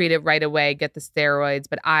you treat it right away, get the steroids.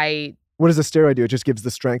 But what does the steroid do? It just gives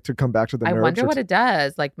the strength to come back to the nerves? I wonder what it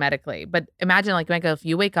does, like medically. But imagine, like, Michael, if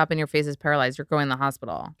you wake up and your face is paralyzed, you're going to the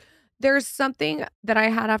hospital. there's something that I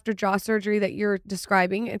had after jaw surgery that you're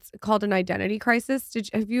describing. It's called an identity crisis.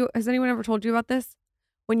 Has anyone ever told you about this?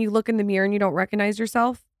 When you look in the mirror and you don't recognize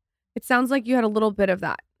yourself? It sounds like you had a little bit of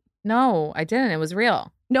that. No, I didn't. It was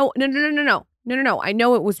real. No. I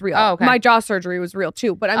know it was real. Oh, okay. My jaw surgery was real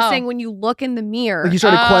too. But I'm saying when you look in the mirror. Like you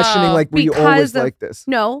started questioning, like, were you always like this?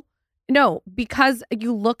 No, because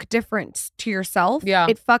you look different to yourself. Yeah.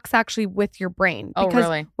 It fucks actually with your brain. Oh, because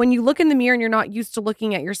really? when you look in the mirror and you're not used to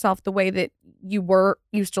looking at yourself the way that you were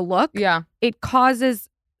used to look. Yeah. It causes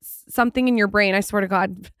something in your brain. I swear to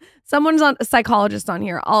God, someone's a psychologist on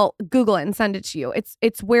here. I'll Google it and send it to you.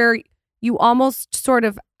 It's where you almost sort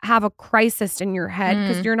of have a crisis in your head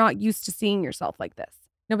because you're not used to seeing yourself like this.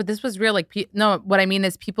 No, but this was real. Like, no, what I mean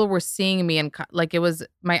is people were seeing me and like it was,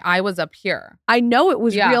 my eye was up here. I know it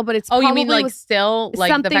was real, but it's oh, you mean probably like still, like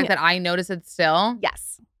the something- fact that I noticed it still?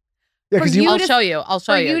 Yes. Yeah, For because you I'll to- show you. I'll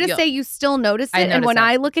show For you. you to say you still notice I it, and notice when it.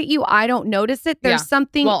 I look at you, I don't notice it. There's Yeah.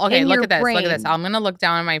 something Well, okay, in look your at this. brain. Look at this. I'm going to look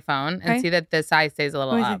down on my phone and Okay. see that this eye stays a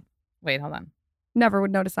little Let me see. up. Wait, hold on. Never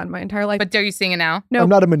would notice that in my entire life. But are you seeing it now? No. I'm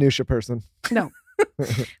not a minutia person. No.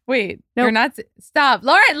 Wait, Nope. you're not. Stop.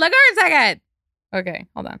 Lauren, look over a second. Okay,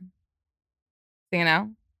 hold on. Seeing it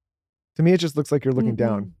now? To me, it just looks like you're looking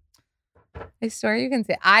down. I swear you can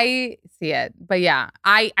see it. I see it. But yeah,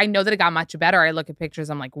 I know that it got much better. I look at pictures.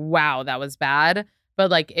 I'm like, wow, that was bad.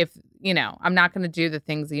 But like, if, you know, I'm not going to do the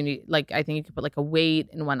things that you need. Like, I think you could put like a weight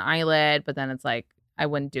in one eyelid, but then it's like, I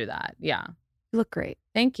wouldn't do that. Yeah. You look great.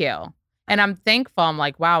 Thank you. And I'm thankful. I'm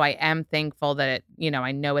like, wow, I am thankful that it, you know,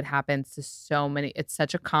 I know it happens to so many. It's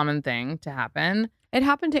such a common thing to happen. It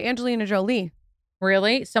happened to Angelina Jolie.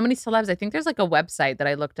 Really? So many celebs. I think there's like a website that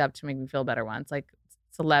I looked up to make me feel better once, like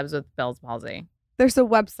celebs with Bell's palsy. There's a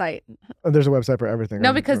website. There's a website for everything.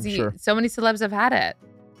 No, because sure. so many celebs have had it.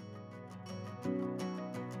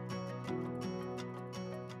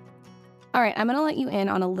 All right, I'm going to let you in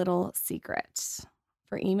on a little secret.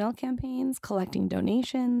 For email campaigns, collecting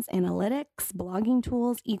donations, analytics, blogging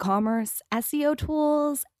tools, e-commerce, SEO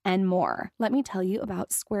tools, and more. Let me tell you about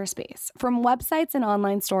Squarespace. From websites and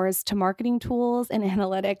online stores to marketing tools and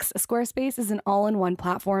analytics, Squarespace is an all-in-one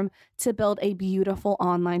platform to build a beautiful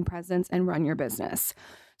online presence and run your business.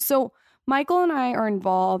 So Michael and I are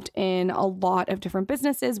involved in a lot of different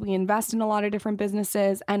businesses. We invest in a lot of different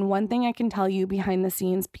businesses. And one thing I can tell you behind the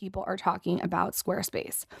scenes, people are talking about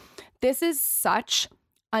Squarespace. This is such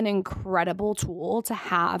an incredible tool to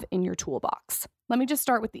have in your toolbox. Let me just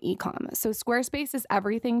start with the e-com. So Squarespace is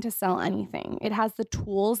everything to sell anything. It has the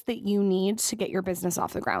tools that you need to get your business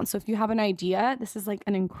off the ground. So if you have an idea, this is like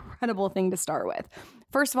an incredible thing to start with.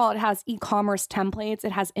 First of all, it has e-commerce templates.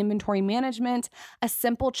 It has inventory management, a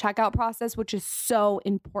simple checkout process, which is so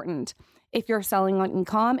important if you're selling on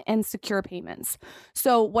e-com, and secure payments.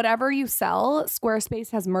 So whatever you sell,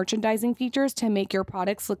 Squarespace has merchandising features to make your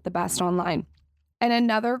products look the best online. And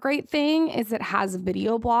another great thing is it has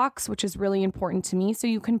video blocks, which is really important to me. So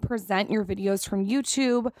you can present your videos from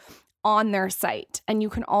YouTube on their site. And you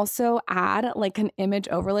can also add like an image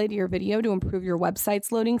overlay to your video to improve your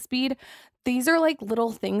website's loading speed. These are like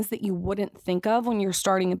little things that you wouldn't think of when you're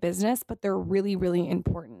starting a business, but they're really, really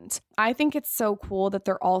important. I think it's so cool that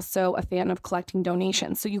they're also a fan of collecting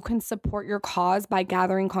donations. So you can support your cause by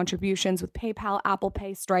gathering contributions with PayPal, Apple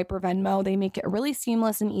Pay, Stripe, or Venmo. They make it really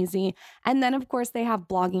seamless and easy. And then, of course, they have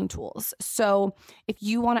blogging tools. So if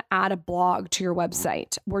you want to add a blog to your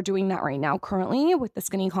website, we're doing that right now currently with the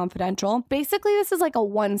Skinny Confidential. Basically, this is like a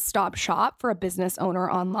one-stop shop for a business owner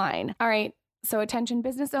online. All right. So attention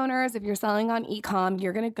business owners, if you're selling on e-com,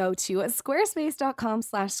 you're going to go to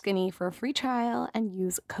squarespace.com/skinny for a free trial and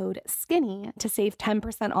use code SKINNY to save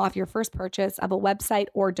 10% off your first purchase of a website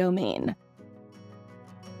or domain.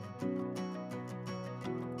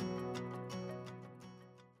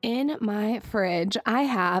 In my fridge, I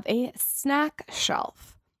have a snack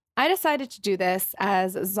shelf. I decided to do this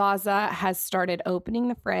as Zaza has started opening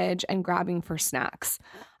the fridge and grabbing for snacks.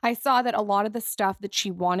 I saw that a lot of the stuff that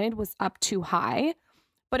she wanted was up too high,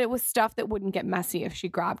 but it was stuff that wouldn't get messy if she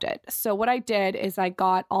grabbed it. So what I did is I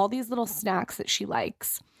got all these little snacks that she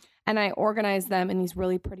likes and I organized them in these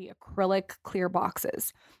really pretty acrylic clear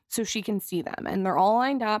boxes so she can see them. And they're all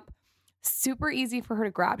lined up, super easy for her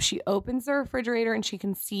to grab. She opens the refrigerator and she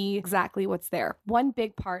can see exactly what's there. One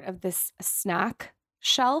big part of this snack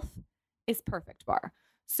shelf is Perfect Bar.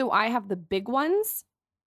 So I have the big ones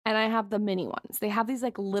and I have the mini ones. They have these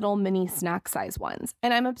like little mini snack size ones.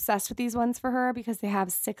 And I'm obsessed with these ones for her because they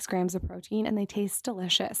have 6 grams of protein and they taste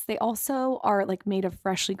delicious. They also are like made of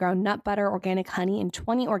freshly ground nut butter, organic honey, and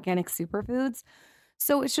 20 organic superfoods.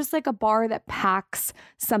 So it's just like a bar that packs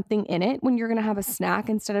something in it when you're going to have a snack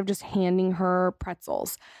instead of just handing her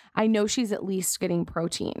pretzels. I know she's at least getting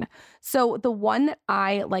protein. So the one that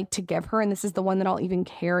I like to give her, and this is the one that I'll even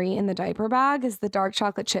carry in the diaper bag, is the dark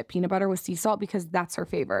chocolate chip peanut butter with sea salt because that's her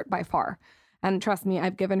favorite by far. And trust me,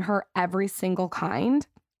 I've given her every single kind,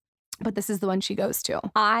 but this is the one she goes to.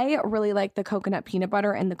 I really like the coconut peanut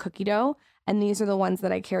butter and the cookie dough. And these are the ones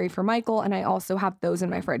that I carry for Michael. And I also have those in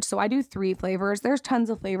my fridge. So I do 3 flavors. There's tons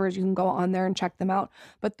of flavors. You can go on there and check them out.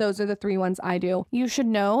 But those are the 3 ones I do. You should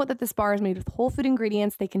know that this bar is made with whole food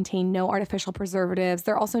ingredients. They contain no artificial preservatives.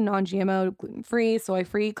 They're also non-GMO, gluten-free,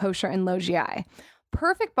 soy-free, kosher, and low GI.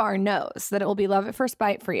 Perfect Bar knows that it will be love at first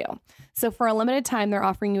bite for you. So for a limited time, they're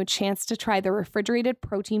offering you a chance to try the refrigerated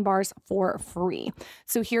protein bars for free.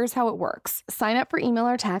 So here's how it works. Sign up for email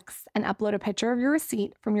or text and upload a picture of your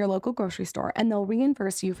receipt from your local grocery store, and they'll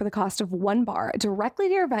reimburse you for the cost of 1 bar directly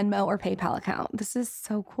to your Venmo or PayPal account. This is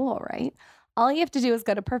so cool, right? All you have to do is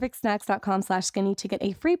go to perfectsnacks.com/skinny to get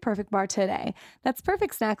a free Perfect Bar today. That's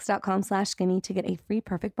perfectsnacks.com/skinny to get a free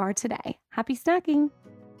Perfect Bar today. Happy snacking.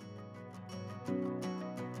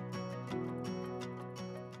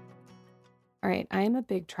 All right, I am a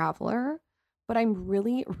big traveler, but I'm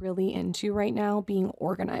really, really into right now being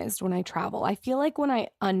organized when I travel. I feel like when I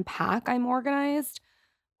unpack, I'm organized,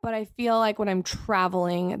 but I feel like when I'm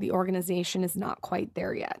traveling, the organization is not quite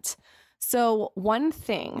there yet. So one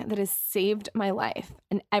thing that has saved my life,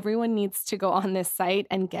 and everyone needs to go on this site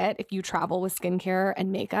and get if you travel with skincare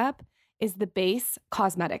and makeup, is the Base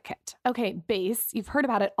Cosmetic Kit. Okay, Base, you've heard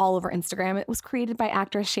about it all over Instagram. It was created by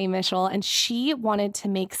actress Shay Mitchell, and she wanted to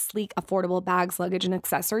make sleek, affordable bags, luggage, and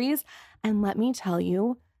accessories. And let me tell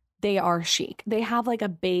you, they are chic. They have like a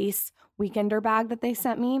base weekender bag that they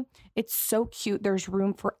sent me. It's so cute. There's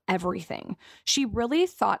room for everything. She really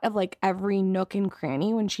thought of like every nook and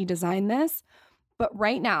cranny when she designed this. But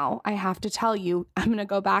right now, I have to tell you, I'm going to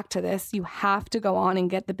go back to this. You have to go on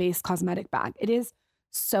and get the Base cosmetic bag. It is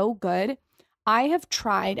so good. I have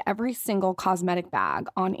tried every single cosmetic bag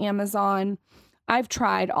on Amazon. I've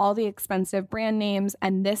tried all the expensive brand names,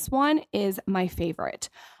 and this one is my favorite.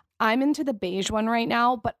 I'm into the beige one right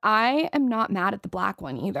now, but I am not mad at the black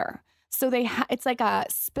one either. So it's like a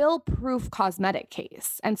spill-proof cosmetic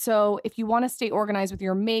case. And so if you want to stay organized with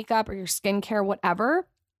your makeup or your skincare, whatever,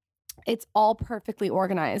 it's all perfectly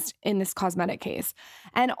organized in this cosmetic case.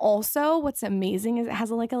 And also what's amazing is it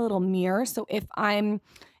has like a little mirror. So if I'm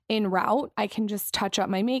en route, I can just touch up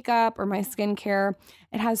my makeup or my skincare.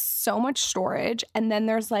 It has so much storage. And then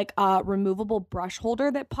there's like a removable brush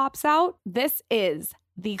holder that pops out. This is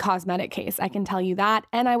the cosmetic case, I can tell you that.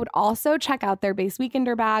 And I would also check out their Base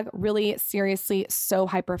Weekender bag. Really, seriously, so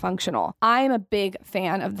hyper functional. I'm a big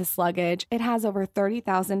fan of this luggage. It has over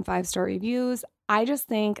 30,000 5-star reviews. I just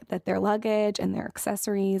think that their luggage and their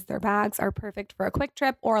accessories, their bags are perfect for a quick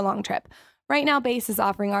trip or a long trip. Right now, Base is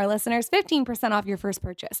offering our listeners 15% off your first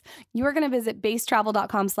purchase. You are going to visit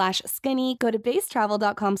basetravel.com/skinny. Go to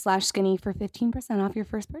basetravel.com/skinny for 15% off your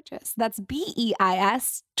first purchase. That's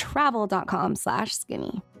BEIS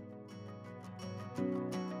travel.com/skinny.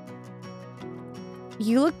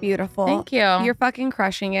 You look beautiful. Thank you. You're fucking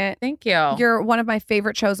crushing it. Thank you. You're one of my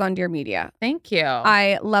favorite shows on Dear Media. Thank you.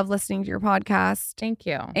 I love listening to your podcast. Thank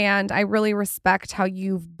you. And I really respect how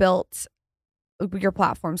you've built your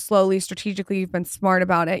platform slowly, strategically. You've been smart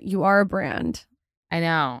about it. You are a brand. I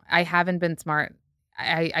know. I haven't been smart.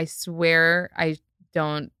 I swear I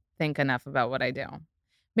don't think enough about what I do.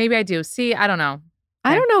 Maybe I do. See, I don't know.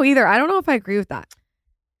 I don't know either. I don't know if I agree with that.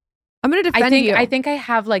 I'm going to defend you. I think I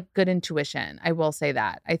have like good intuition. I will say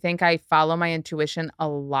that. I think I follow my intuition a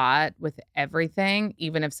lot with everything,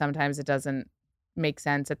 even if sometimes it doesn't make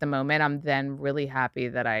sense at the moment. I'm then really happy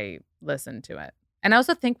that I listened to it. And I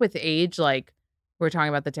also think with age, like we're talking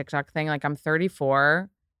about the TikTok thing, like I'm 34.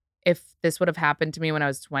 If this would have happened to me when I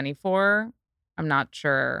was 24, I'm not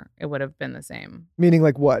sure it would have been the same. Meaning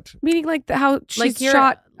like what? Meaning like how she's Like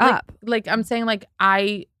shot up. Like I'm saying like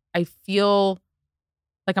I feel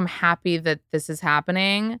like I'm happy that this is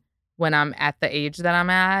happening when I'm at the age that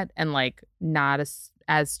I'm at and like not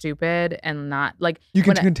as stupid and not like you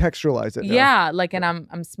can contextualize it now. Yeah, like and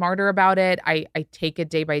I'm smarter about it. I take it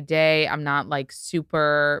day by day. I'm not like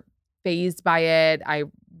super phased by it. I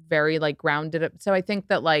very like grounded. So I think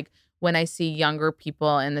that like when I see younger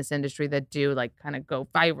people in this industry that do like kind of go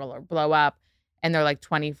viral or blow up and they're like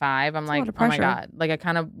 25, I'm like, oh my God. Like I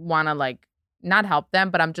kind of want to like not help them,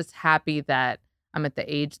 but I'm just happy that I'm at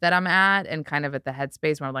the age that I'm at and kind of at the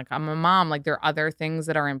headspace where I'm like, I'm a mom. Like there are other things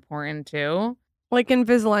that are important too. Like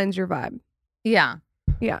Invisalign's your vibe. Yeah.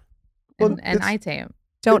 Yeah. And I tape.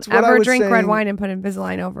 Don't ever drink red wine and put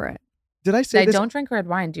Invisalign over it. Did I say I this? don't drink red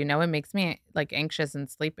wine. Do you know it makes me like anxious and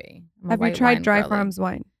sleepy? Have you tried Dry Farms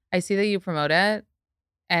wine? I see that you promote it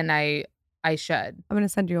and I should. I'm going to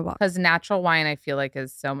send you a box. Because natural wine I feel like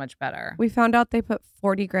is so much better. We found out they put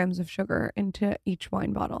 40 grams of sugar into each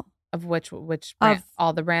wine bottle. Of which brand?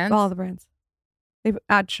 All the brands? All the brands. They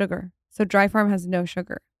add sugar. So Dry Farm has no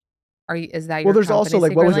sugar. Is that your Well, there's also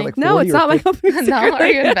like, what was it, like 40 No, it's not my company secretly. No, are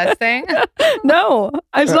you investing? No,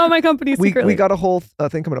 it's not my company secretly. We got a whole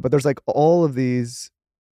thing coming up, but there's like all of these,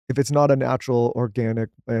 if it's not a natural, organic,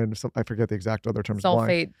 and I forget the exact other terms.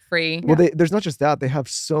 Sulfate free. Well, there's not just that. They have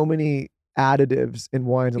so many additives in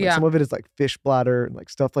wines. And like some of it is like fish bladder and like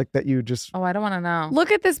stuff like that you just... Oh, I don't want to know. Look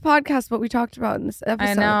at this podcast, what we talked about in this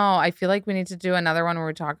episode. I know. I feel like we need to do another one where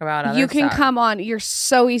we talk about other You can stuff. come on. You're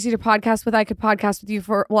so easy to podcast with. I could podcast with you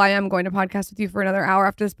I am going to podcast with you for another hour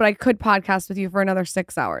after this, but I could podcast with you for another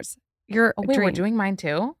 6 hours. You're wait, we're doing mine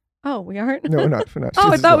too? Oh, we aren't? No, we're not.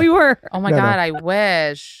 Oh, I thought we were. Oh my God, I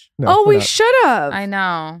wish. No, we should have. I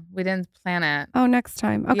know. We didn't plan it. Oh, next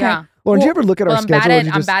time. Okay. Yeah. Well, did you ever look at our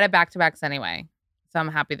schedule? I'm bad at back-to-backs anyway. So I'm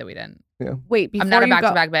happy that we didn't. Yeah. Wait, before I'm not a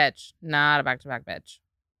back-to-back bitch. Not a back-to-back bitch.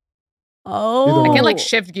 Oh. I can't like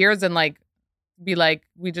shift gears and like be like,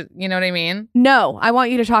 we just, you know what I mean? No, I want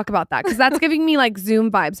you to talk about that because that's giving me like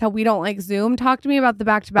Zoom vibes, how we don't like Zoom. Talk to me about the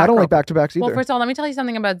back-to-back. I don't like back-to-backs either. Well, first of all, let me tell you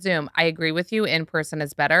something about Zoom. I agree with you. In person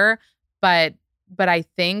is better, but I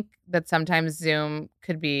think that sometimes Zoom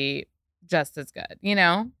could be just as good, you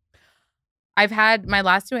know? I've had my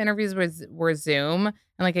last 2 interviews were Zoom, and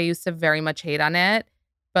like I used to very much hate on it,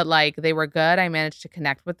 but like they were good. I managed to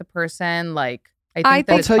connect with the person. Like I think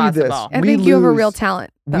that I'll it's tell you possible. this. I think you have a real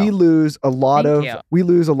talent. Though. We lose a lot Thank you.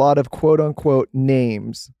 of quote unquote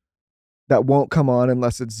names that won't come on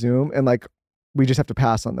unless it's Zoom, and like we just have to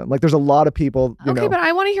pass on them. Like there's a lot of people. You know, but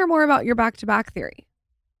I want to hear more about your back-to-back theory.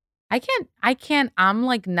 I can't. I'm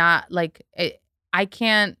like not like I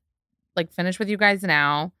can't like finish with you guys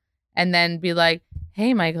now and then be like,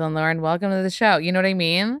 hey, Michael and Lauren, welcome to the show. You know what I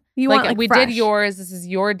mean? You like, want like we fresh. did yours. This is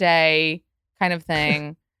your day kind of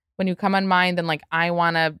thing. When you come on mine, then like I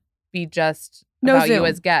want to be just about Zoom. you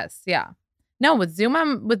as guests. Yeah. No, with Zoom,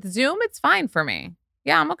 it's fine for me.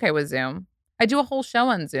 Yeah, I'm okay with Zoom. I do a whole show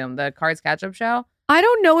on Zoom, the Cards Catch Up show. I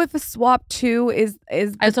don't know if a swap 2 is.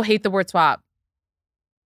 I also hate the word swap.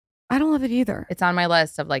 I don't love it either. It's on my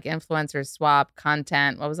list of like influencers, swap,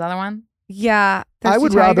 content. What was the other one? Yeah, I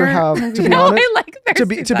would rather have, to be No, honest, I like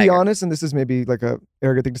Thirsty to be Tiger. honest, and this is maybe like a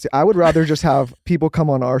arrogant thing to say, I would rather just have people come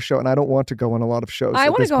on our show, and I don't want to go on a lot of shows. I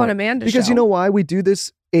want to go on Amanda's because show. you know why? We do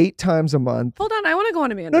this 8 times a month. Hold on, I want to go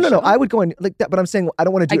on Amanda's No. show. I would go on like that, but I'm saying I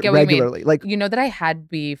don't want to I do get it what you mean. regularly. Like You know that I had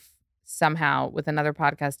beef somehow with another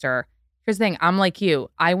podcaster. Here's the thing. I'm like you.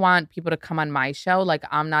 I want people to come on my show. Like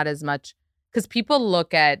I'm not as much because people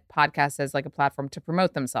look at podcasts as like a platform to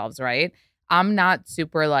promote themselves, right? I'm not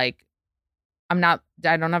super like,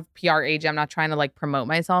 I don't have PR agent. I'm not trying to like promote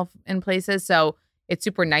myself in places. So it's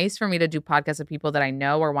super nice for me to do podcasts with people that I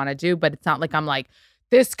know or want to do, but it's not like I'm like,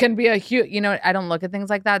 this can be a huge, I don't look at things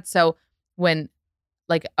like that. So when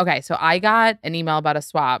like, okay, so I got an email about a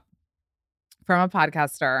swap from a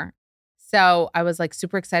podcaster. So I was like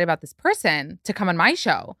super excited about this person to come on my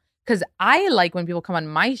show because I like when people come on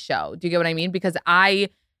my show. Do you get what I mean? Because I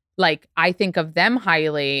think of them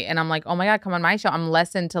highly and I'm like, oh my God, come on my show. I'm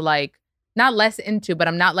less into like, not less into, but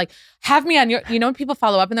I'm not like, have me on your, when people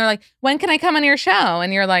follow up and they're like, when can I come on your show?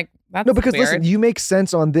 And you're like, that's no, because weird. listen, you make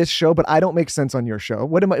sense on this show, but I don't make sense on your show.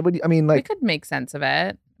 What mean, We like, could make sense of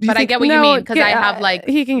it. Do you But I think- get what you mean because I have like,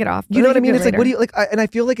 he can get off. you know what I We mean? can It's do like, it what do later. you like? And I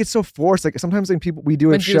feel like it's so forced. Like sometimes when we do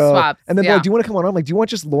a We do show, swaps, and then they're yeah. like, do you want to come on? I'm like, do you want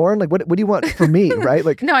just Lauren? Like, what do you want from me? Right?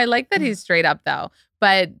 Like, no, I like that he's straight up though.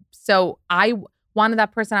 But so I wanted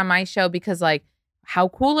that person on my show because like, how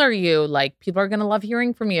cool are you? Like people are going to love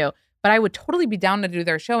hearing from you. But I would totally be down to do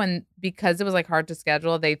their show. And because it was like hard to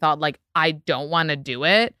schedule, they thought like, I don't want to do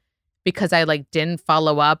it because I like didn't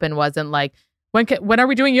follow up and wasn't like, when are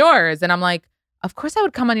we doing yours? And I'm like, of course I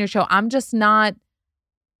would come on your show. I'm just not,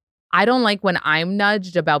 I don't like when I'm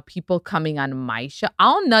nudged about people coming on my show.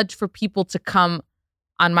 I'll nudge for people to come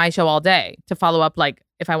on my show all day to follow up, like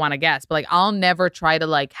if I want to guest, but like I'll never try to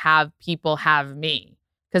like have people have me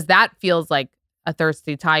because that feels like a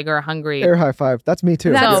thirsty tiger, hungry. air high five. That's me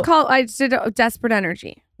too. That's So- called, I did desperate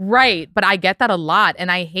energy. Right. But I get that a lot.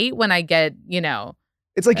 And I hate when I get,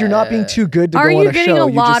 It's like you're not being too good to Are go on you a getting show. a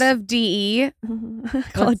You lot just- of DE?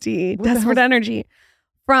 Call it DE, what the desperate hell's- energy,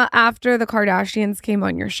 from after the Kardashians came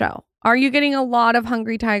on your show? Are you getting a lot of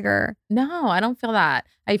hungry tiger? no, I don't feel that.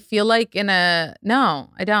 I feel like no,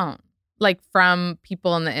 I don't. Like from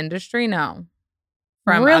people in the industry, no.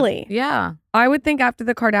 Really? Yeah. I would think after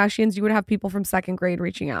the Kardashians, you would have people from second grade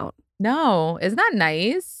reaching out. No. Isn't that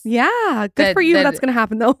nice? Yeah, good That- for you. that- That's gonna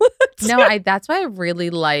happen though. No, that's why I really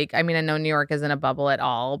like, I mean, I know New York isn't a bubble at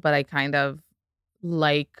all, but I kind of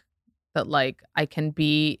like that, like I can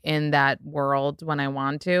be in that world when I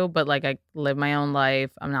want to, but like I live my own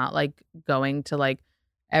life. I'm not like going to like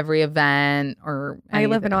every event or I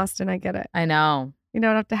live in anything. Austin. I get it. I know. You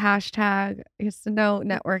don't have to hashtag. It's no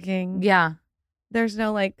networking. Yeah, There's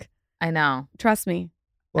no like. I know. Trust me.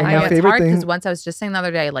 Well, I my know it's favorite hard because thing. once I was just saying the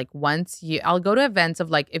other day, like I'll go to events of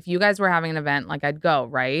like, if you guys were having an event, like I'd go,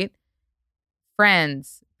 right?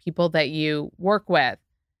 Friends, people that you work with,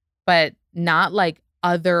 but not like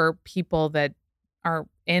other people that are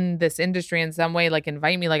in this industry in some way, like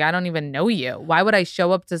invite me. Like, I don't even know you. Why would I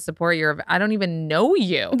show up to support your event? I don't even know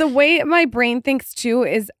you. The way my brain thinks too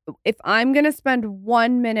is if I'm gonna spend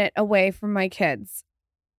 1 minute away from my kids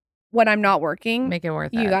when I'm not working, Make it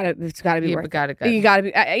worth it's gotta be it. worth it. Got it. You gotta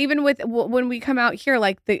be even with when we come out here,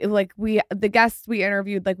 like the guests we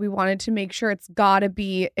interviewed, like we wanted to make sure it's gotta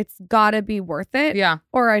be worth it. Yeah.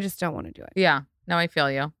 Or I just don't want to do it. Yeah. No, I feel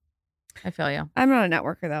you. I'm not a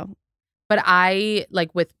networker though. But I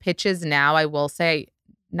like with pitches now, I will say,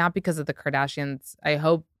 not because of the Kardashians, I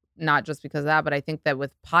hope not just because of that, but I think that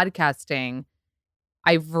with podcasting,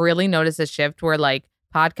 I've really noticed a shift where like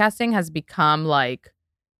podcasting has become like,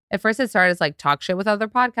 at first it started as like talk shit with other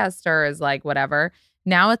podcasters, like whatever.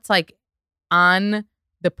 Now it's like on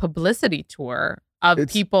the publicity tour of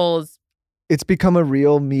It's- people's it's become a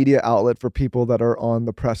real media outlet for people that are on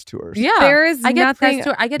the press tours. Yeah. I get press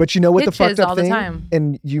tour. I get But you know what the pitches fucked up all thing? the time.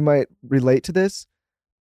 And you might relate to this,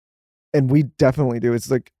 and we definitely do.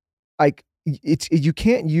 It's like, you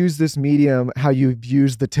can't use this medium how you've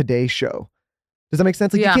used the Today Show. Does that make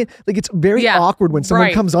sense? Like you can't, like it's very awkward when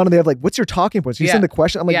someone comes on and they have like, what's your talking points? You send the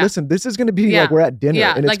question. I'm like, listen, this is going to be like we're at dinner.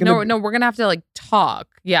 Yeah, and like it's gonna no, we're gonna have to like talk.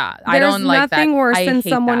 Yeah, I There's don't like that. nothing worse I than hate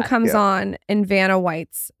someone that. comes on and Vanna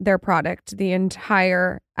Whites their product the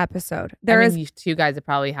entire episode. You two guys, it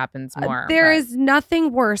probably happens more. There is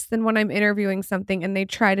nothing worse than when I'm interviewing something and they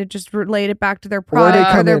try to just relate it back to their or product they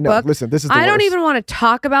or come their in. book. No, listen, this is the I don't worst. even want to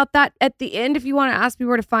talk about that at the end. If you want to ask me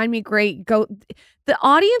where to find me, great. Go. The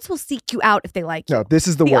audience will seek you out if they like you. No, this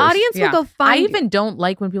is the The worst. audience will go find I you. even don't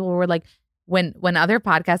like when people were like, when other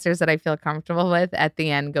podcasters that I feel comfortable with at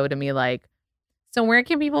the end go to me like, so where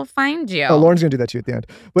can people find you? Oh, Lauren's gonna do that to you at the end.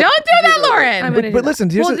 But, Don't do that, Lauren. I'm gonna do but that. listen,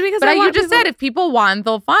 here's Well, the- because But I you want just people- said if people want,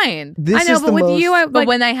 they'll find. this I know, is but the with most, you, But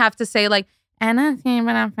when I have to say like Anna Fan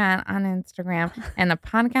on Instagram and a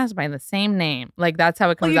podcast by the same name, like that's how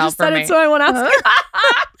it Well, comes you out just for said me. it, so I want to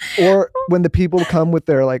ask you. or when the people come with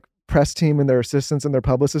their like press team and their assistants and their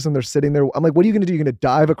publicists and they're sitting there, I'm like, what are you gonna do? You're gonna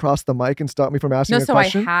dive across the mic and stop me from asking No, a so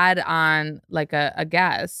question? I had on like a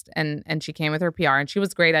guest and she came with her PR and she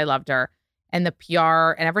was great. I loved her. And the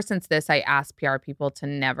PR, and ever since this, I ask PR people to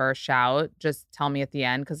never shout. Just tell me at the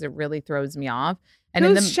end because it really throws me off. And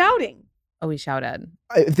in Who's the shouting? oh, he shouted.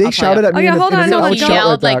 If they I'll tell shouted you. at me, Oh, yeah, in a- hold in a on, minute, hold I on. would So shout he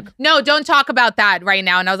yelled right like, back. "No, don't talk about that right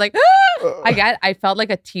now." And I was like, I felt like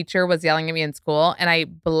a teacher was yelling at me in school, and I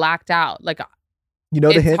blacked out. Like You know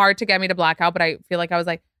the it's hint? hard to get me to black out, but I feel like I was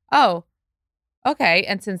like, oh, okay.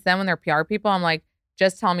 And since then, when they're PR people, I'm like,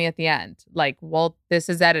 just tell me at the end. Like, well, this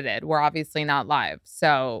is edited. We're obviously not live.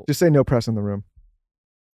 So Just say no press in the room.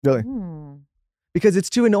 Really. Because it's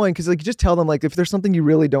too annoying. Because like you just tell them like if there's something you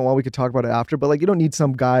really don't want, we could talk about it after. But like you don't need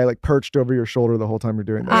some guy like perched over your shoulder the whole time you're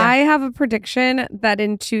doing this. I have a prediction that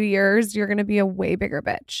in 2 years you're going to be a way bigger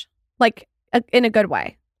bitch, like in a good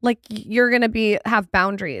way. Like you're going to have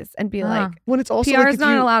boundaries and be like, when it's also PR like is if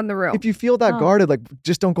not you, allowed in the room. if you feel that guarded, like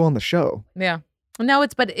just don't go on the show. yeah. No,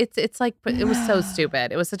 it's like, but it was so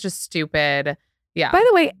stupid. It was such a stupid, yeah. By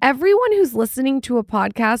the way, everyone who's listening to a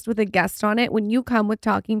podcast with a guest on it, when you come with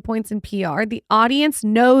talking points and PR, the audience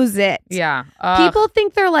knows it. Yeah. People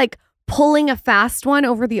think they're like pulling a fast one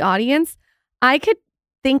over the audience. I could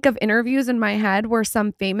think of interviews in my head where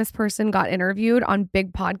some famous person got interviewed on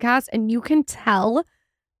big podcasts and you can tell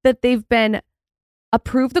that they've been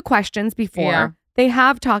approved the questions before. Yeah. They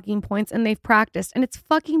have talking points and they've practiced and it's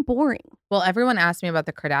fucking boring. Well, everyone asked me about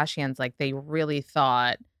the Kardashians. Like they really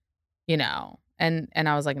thought, you know, and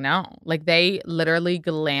I was like, no, like they literally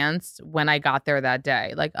glanced when I got there that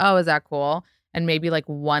day. Like, oh, is that cool? And maybe like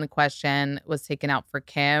one question was taken out for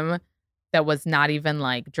Kim that was not even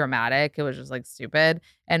like dramatic. It was just like stupid.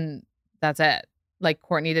 And that's it. Like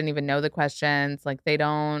Courtney didn't even know the questions. Like they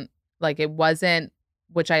don't, like it wasn't,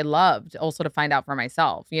 which I loved also to find out for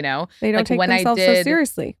myself, you know? They don't Like, take when I themselves so did-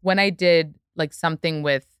 seriously. When I did like something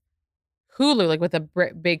with Hulu, like with a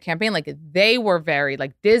big campaign, like they were very,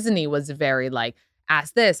 like Disney was very like,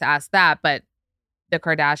 ask this, ask that. But the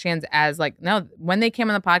Kardashians as like, no, when they came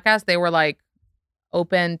on the podcast, they were like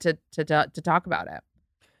open to talk about it.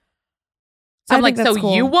 So I I'm like, think so that's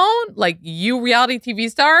cool. you won't? Like you reality TV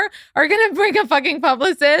star are going to bring a fucking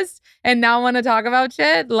publicist and not want to talk about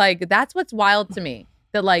shit? Like that's what's wild to me.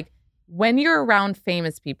 That like when you're around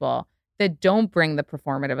famous people that don't bring the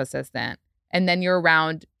performative assistant and then you're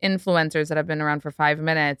around influencers that have been around for 5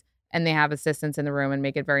 minutes and they have assistants in the room and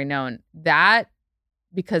make it very known. That,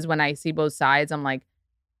 because when I see both sides, I'm like,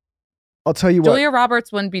 I'll tell you Julia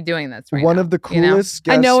Roberts wouldn't be doing this right what. One now, of the you know? coolest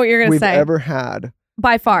I guests know what you're gonna we've say. ever had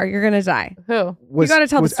By far, you're going to die. Who? was, gotta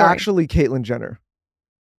tell the was story. actually Caitlyn Jenner.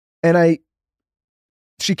 And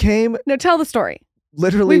she came No, tell the story.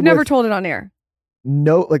 literally We've never with told it on air.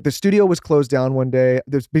 like the studio was closed down one day.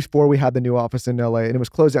 This before we had the new office in LA and it was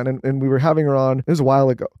closed down and we were having her on. It was a while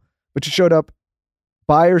ago, but she showed up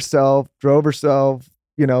by herself, drove herself,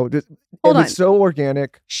 you know, it Hold was on. so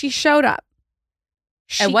organic. She showed up.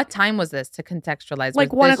 At what time was this to contextualize?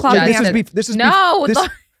 Like Was 1 this o'clock in Like, the this is afternoon. this is No,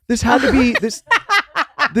 this had to be this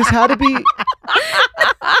had to be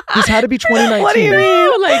this had to be 2019. What do you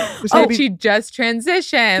mean? Like, This had to did be- she just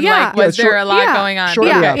transition? Yeah. Like, was Yeah, there a lot yeah. going on?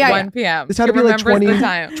 Shortly Okay, after. Yeah, yeah. 1 p.m. This had to She be like remembers the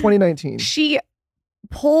time. 2019. She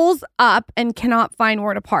pulls up and cannot find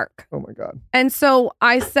where to park. Oh my God. And so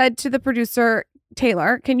I said to the producer,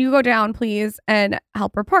 Taylor, can you go down, please, and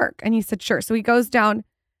help her park? And he said, sure. So he goes down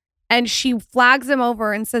and she flags him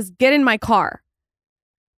over and says, get in my car.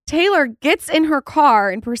 Taylor gets in her car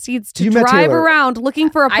and proceeds to You met drive Taylor. around looking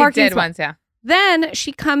for a I parking did spot. once, yeah. Then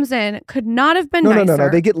she comes in, could not have been No. nicer.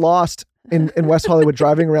 They get lost in West Hollywood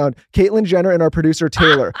driving around. Caitlyn Jenner and our producer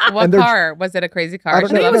Taylor. What car? Was it a crazy car? I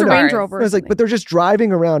don't I think know. it was a No, Range cars. Rover. It was like, but they're just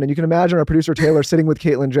driving around, and you can imagine our producer Taylor sitting with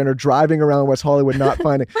Caitlyn Jenner driving around West Hollywood, not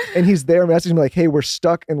finding, and he's there messaging me like, "Hey, we're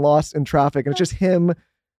stuck and lost in traffic," and it's just him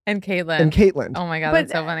And Caitlyn. and Caitlyn. Oh my God, But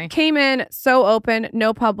that's so funny. came in so open,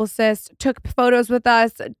 no publicist, took photos with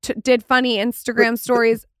us, did funny Instagram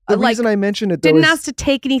stories. The reason I mentioned it though didn't is ask to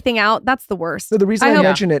take anything out. That's the worst. no, the reason I I, hope-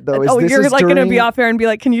 mention it though is Oh, this you're is like going to during- be off air and be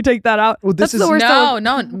like, "Can you take that out?" Well, this That's the is- worst.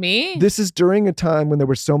 No, me. This is during a time when there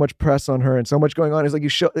was so much press on her and so much going on. It's like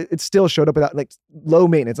it still showed up without like low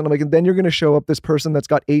maintenance. And I'm like, and then you're going to show up this person that's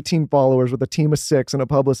got 18 followers with a team of 6 and a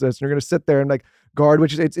publicist, and you're going to sit there and like guard,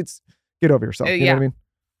 which is it's get over yourself. You know Yeah. what I mean?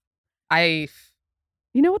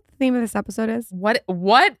 You know what the theme of this episode is? What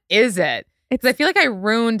is it? It's 'Cause I feel like I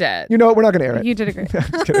ruined it. You know what? We're not going to air it. You did a great.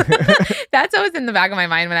 Just kidding. That's always in the back of my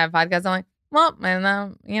mind when I have podcasts. I'm like, well, I don't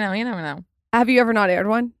know. You never know. Have you ever not aired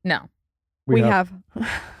one? No, We have.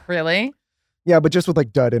 really. Yeah, but just with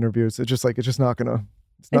like dud interviews, it's just not gonna.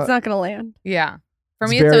 It's not going to land. Yeah. For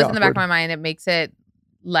It's me, it's very always in the back of awkward. my mind. It makes it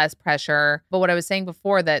less pressure. But what I was saying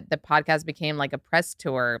before, that the podcast became like a press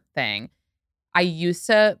tour thing. I used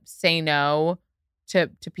to say no to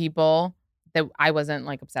people that I wasn't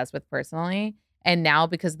like obsessed with personally. And now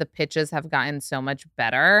because the pitches have gotten so much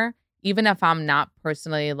better, even if I'm not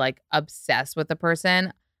personally like obsessed with the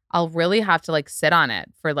person, I'll really have to like sit on it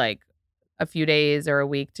for like a few days or a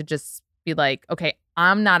week to just be like, okay,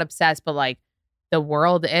 I'm not obsessed, but like the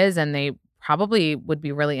world is, and they probably would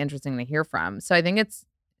be really interesting to hear from. So I think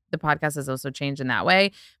the podcast has also changed in that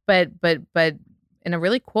way, but in a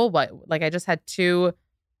really cool way. Like I just had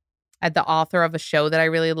the author of a show that I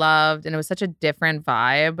really loved, and it was such a different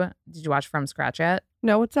vibe. Did you watch From Scratch yet?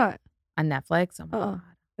 No, what's that? On Netflix? Oh my Uh-uh. God.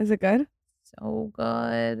 Is it good? So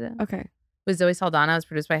good. Okay. With Zoe Saldana. It was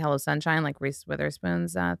produced by Hello Sunshine, like Reese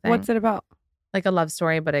Witherspoon's thing. What's it about? Like a love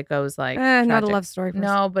story, but it goes like Not a tragic. love story.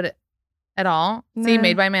 No, but at all. See, Nah.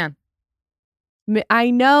 Made by Man. I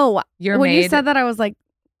know. You're when made. you said that, I was like,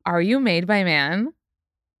 Are you made by man?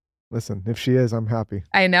 Listen, if she is, I'm happy.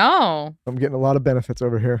 I know. I'm getting a lot of benefits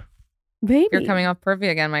over here. baby. You're coming off pervy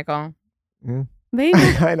again, Michael. Baby.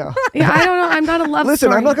 I know. Yeah, I don't know. I'm not a love Listen,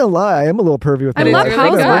 story. I'm not gonna lie. I am a little pervy with I my love life.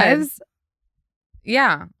 really good. Housewives.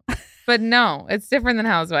 Yeah. But no, it's different than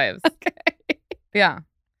Housewives. Okay. Yeah.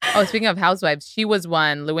 Oh, speaking of Housewives, she was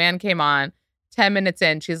one. Luann came on 10 minutes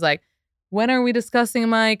in. She's like, when are we discussing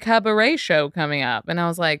my cabaret show coming up? And I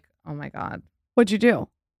was like, oh my God. What'd you do?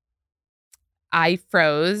 I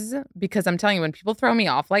froze because I'm telling you, when people throw me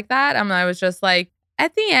off like that, I was just like,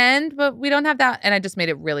 at the end, but we don't have that. And I just made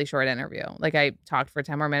it really short interview. Like I talked for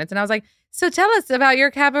 10 more minutes and I was like, so tell us about your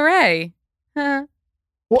cabaret. Huh.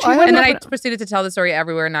 Well, And then I proceeded to tell the story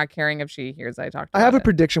everywhere, not caring if she hears I talked about I have a it.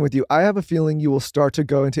 prediction with you. I have a feeling you will start to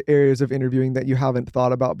go into areas of interviewing that you haven't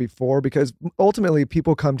thought about before, because ultimately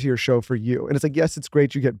people come to your show for you. And it's like, yes, it's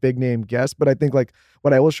great you get big name guests, but I think like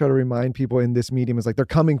what I always try to remind people in this medium is like they're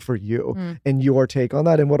coming for you and your take on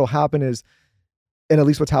that. And what'll happen is, and at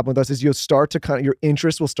least what's happened with us, is you'll start to your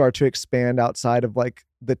interest will start to expand outside of like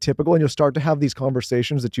the typical, and you'll start to have these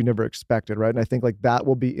conversations that you never expected, right? And I think like that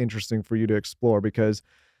will be interesting for you to explore, because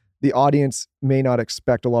the audience may not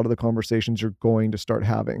expect a lot of the conversations you're going to start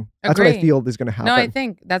having. That's what I Agree. feel is going to happen. No, I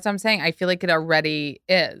think that's what I'm saying. I feel like it already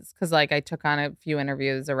is, because like I took on a few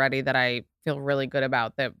interviews already that I feel really good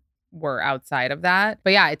about that were outside of that.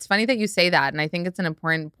 But yeah, it's funny that you say that. And I think it's an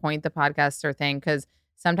important point, the podcaster thing, because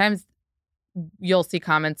sometimes you'll see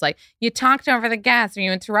comments like, you talked over the guest or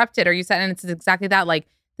you interrupted or you said, and it's exactly that. Like,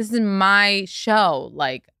 this is my show.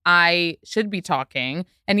 Like, I should be talking.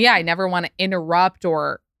 And yeah, I never want to interrupt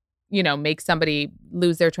or, make somebody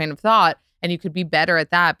lose their train of thought. And you could be better at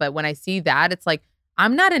that. But when I see that, it's like,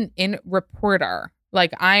 I'm not an reporter.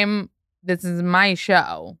 Like, this is my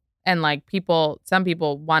show. And like some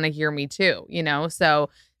people want to hear me too, So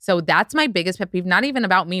that's my biggest pet peeve. Not even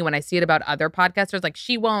about me. When I see it about other podcasters, like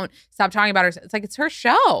she won't stop talking about her. It's like, it's her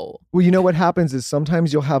show. Well, you know what happens is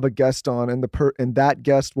sometimes you'll have a guest on, and and that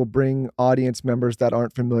guest will bring audience members that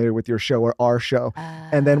aren't familiar with your show or our show.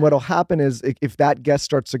 And then what'll happen is if that guest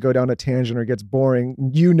starts to go down a tangent or gets boring,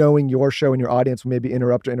 knowing your show and your audience will maybe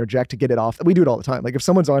interrupt or interject to get it off. We do it all the time. Like if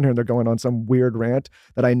someone's on here and they're going on some weird rant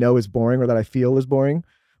that I know is boring or that I feel is boring,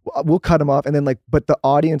 we'll cut them off, and then but the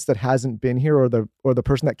audience that hasn't been here or the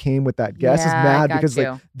person that came with that guest is mad because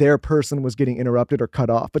like their person was getting interrupted or cut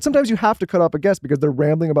off. But sometimes you have to cut off a guest because they're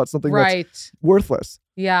rambling about something that's worthless.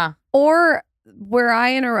 Yeah. Or where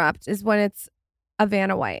I interrupt is when it's a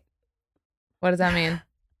Vanna White. What does that mean?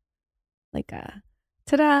 Like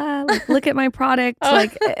ta-da, like, look at my product.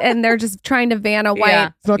 Like, and they're just trying to Vanna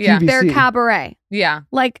White. It's not QVC. Their cabaret. Yeah.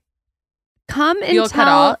 Like, come and You'll cut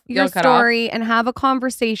tell off. your You'll cut story and have a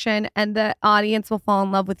conversation, and the audience will fall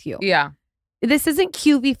in love with you. Yeah. This isn't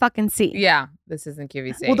QV fucking C. Yeah. This isn't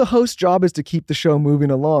QVC. Well, the host's job is to keep the show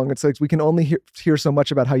moving along. It's like we can only hear so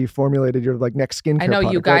much about how you formulated your like next skincare. I know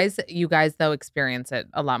product, you guys though experience it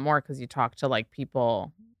a lot more because you talk to like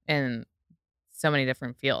people in so many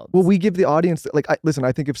different fields. Well, we give the audience like, listen,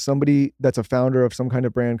 I think if somebody that's a founder of some kind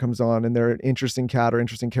of brand comes on and they're an interesting cat or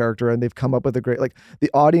interesting character and they've come up with a great, like the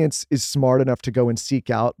audience is smart enough to go and seek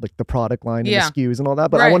out like the product line and the SKUs and all that.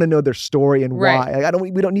 But I want to know their story and why. Like,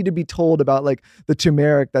 we don't need to be told about like the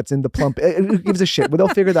turmeric that's in the plump. Who gives a shit? Well,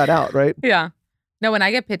 they'll figure that out, right? Yeah. No, when I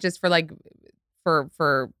get pitches for like,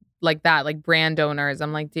 for like that, like brand owners,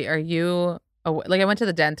 I'm like, are you, like I went to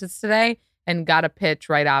the dentist today and got a pitch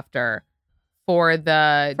right after. For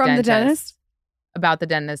the From the dentist? About the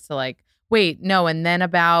dentist to like, wait, no. And then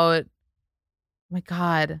about, oh my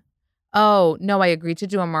God. Oh, no, I agreed to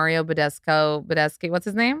do a Mario Badescu. What's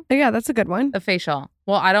his name? Yeah, that's a good one. The facial.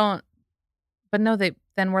 Well, I don't, but no,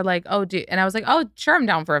 then we're like, oh, and I was like, oh, sure, I'm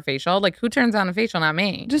down for a facial. Like, who turns on a facial? Not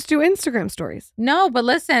me. Just do Instagram stories. No, but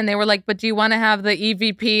listen, they were like, but do you want to have the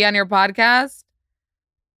EVP on your podcast?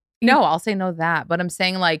 No, I'll say no to that. But I'm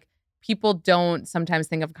saying like, people don't sometimes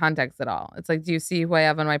think of context at all. It's like, do you see who I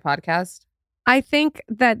have on my podcast? I think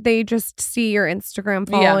that they just see your Instagram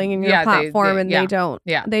following and your platform they don't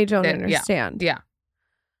understand. Yeah.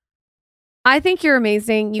 I think you're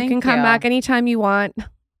amazing. You can come back anytime you want.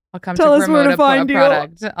 I'll come Tell to us where promote to find a you.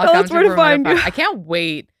 product. Tell us where to find you. I can't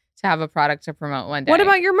wait to have a product to promote one day. What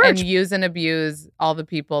about your merch? And use and abuse all the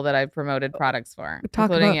people that I've promoted products for,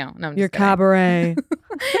 including you. No, I'm your just kidding. cabaret.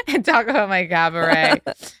 And talk about my cabaret.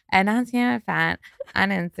 And I'm Tina Fat on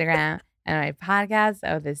Instagram. And my podcast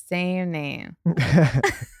of the same name.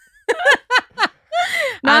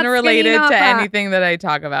 Unrelated to anything that I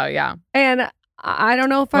talk about. Yeah. And I don't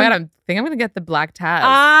know if I think I'm going to get the black tabs.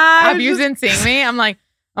 Have you been seeing me? I'm like,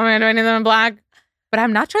 oh my God, do I need them in black? But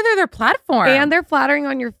I'm not sure they're their platform. And they're flattering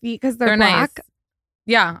on your feet because they're black. Nice.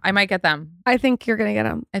 Yeah, I might get them. I think you're going to get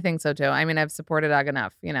them. I think so too. I mean, I've supported UGG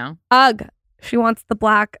enough, you know. UGG. She wants the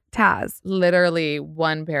black Taz. Literally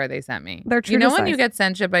one pair they sent me. They're true. You know to when size. you get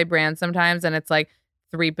sent shit by brands sometimes and it's like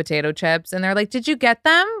 3 potato chips and they're like, did you get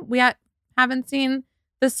them? We haven't seen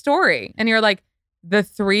the story. And you're like, the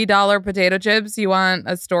 $3 potato chips you want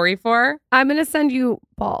a story for? I'm going to send you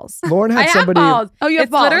balls. Lauren had somebody. Have balls. Oh, you have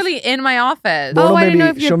it's balls. Literally in my office. I didn't know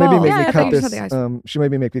if you had balls. She'll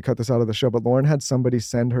maybe make me cut this out of the show, but Lauren had somebody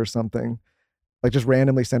send her something. Like just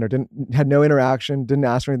randomly sent her, had no interaction, didn't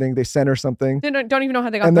ask for anything. They sent her something. Don't even know how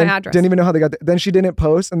they got my address. Didn't even know how they got. Then she didn't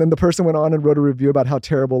post, and then the person went on and wrote a review about how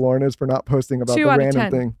terrible Lauren is for not posting about the random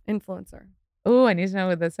thing. Influencer. Oh, I need to know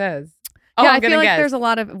who this is. Oh, yeah, I feel like there's a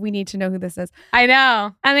lot of we need to know who this is. I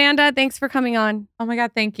know. Amanda, thanks for coming on. Oh my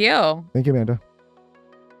God, thank you. Thank you, Amanda.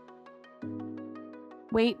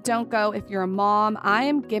 Wait, don't go. If you're a mom, I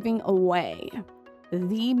am giving away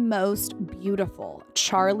the most beautiful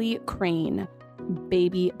Charlie Crane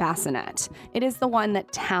baby bassinet. It is the one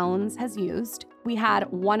that Towns has used. We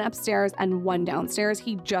had one upstairs and one downstairs.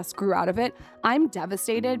 He just grew out of it. I'm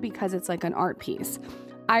devastated because it's like an art piece.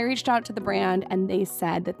 I reached out to the brand and they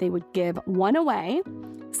said that they would give one away.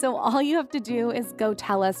 So all you have to do is go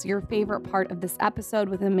tell us your favorite part of this episode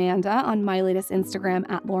with Amanda on my latest Instagram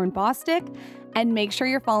at Lauren Bostic. And make sure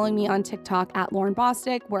you're following me on TikTok at Lauren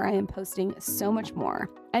Bostic, where I am posting so much more.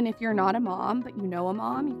 And if you're not a mom, but you know a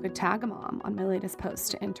mom, you could tag a mom on my latest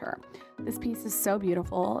post to enter. This piece is so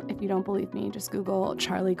beautiful. If you don't believe me, just Google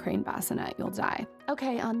Charlie Crane bassinet. You'll die.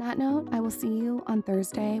 Okay, on that note, I will see you on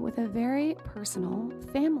Thursday with a very personal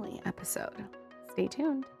family episode. Stay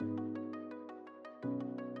tuned.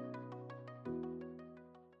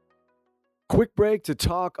 Quick break to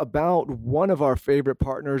talk about one of our favorite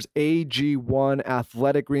partners, AG1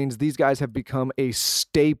 Athletic Greens. These guys have become a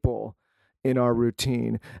staple in our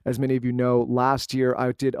routine. As many of you know, last year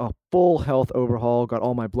I did a full health overhaul, got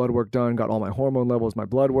all my blood work done, got all my hormone levels, my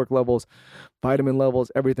blood work levels, vitamin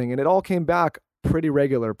levels, everything. And it all came back pretty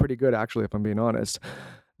regular, pretty good actually, if I'm being honest.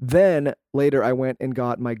 Then later I went and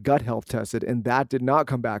got my gut health tested and that did not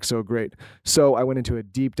come back so great. So I went into a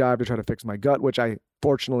deep dive to try to fix my gut, which I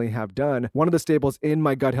fortunately have done. One of the staples in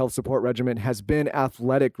my gut health support regimen has been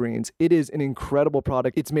Athletic Greens. It is an incredible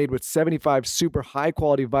product. It's made with 75 super high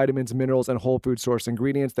quality vitamins, minerals, and whole food source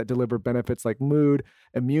ingredients that deliver benefits like mood,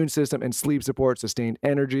 immune system, and sleep support, sustained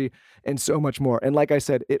energy, and so much more. And like I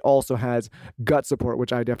said, it also has gut support,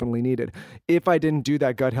 which I definitely needed. If I didn't do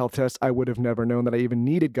that gut health test, I would have never known that I even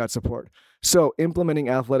needed gut support. So implementing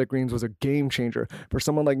Athletic Greens was a game changer. For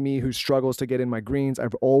someone like me who struggles to get in my greens,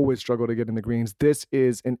 I've always struggled to get in the greens. This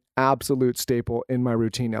is an absolute staple in my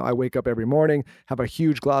routine now. I wake up every morning, have a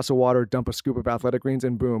huge glass of water, dump a scoop of Athletic Greens,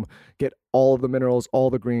 and boom, get all of the minerals, all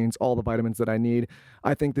the greens, all the vitamins that I need.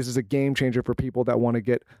 I think this is a game changer for people that want to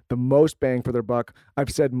get the most bang for their buck. I've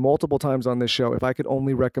said multiple times on this show, if I could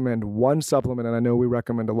only recommend one supplement, and I know we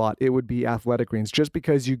recommend a lot, it would be Athletic Greens, just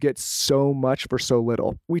because you get so much for so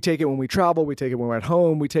little. We take it when we travel, we take it when we're at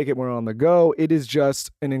home, we take it when we're on the go. It is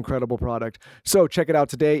just an incredible product. So check it out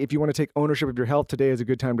today. If you want to take ownership of your health, today is a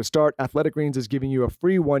good time to start. Athletic Greens is giving you a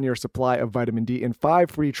free 1-year supply of vitamin D and 5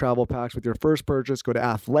 free travel packs with your first purchase. Go to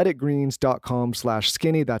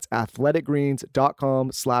athleticgreens.com/skinny. That's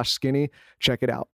athleticgreens.com/skinny. Check it out.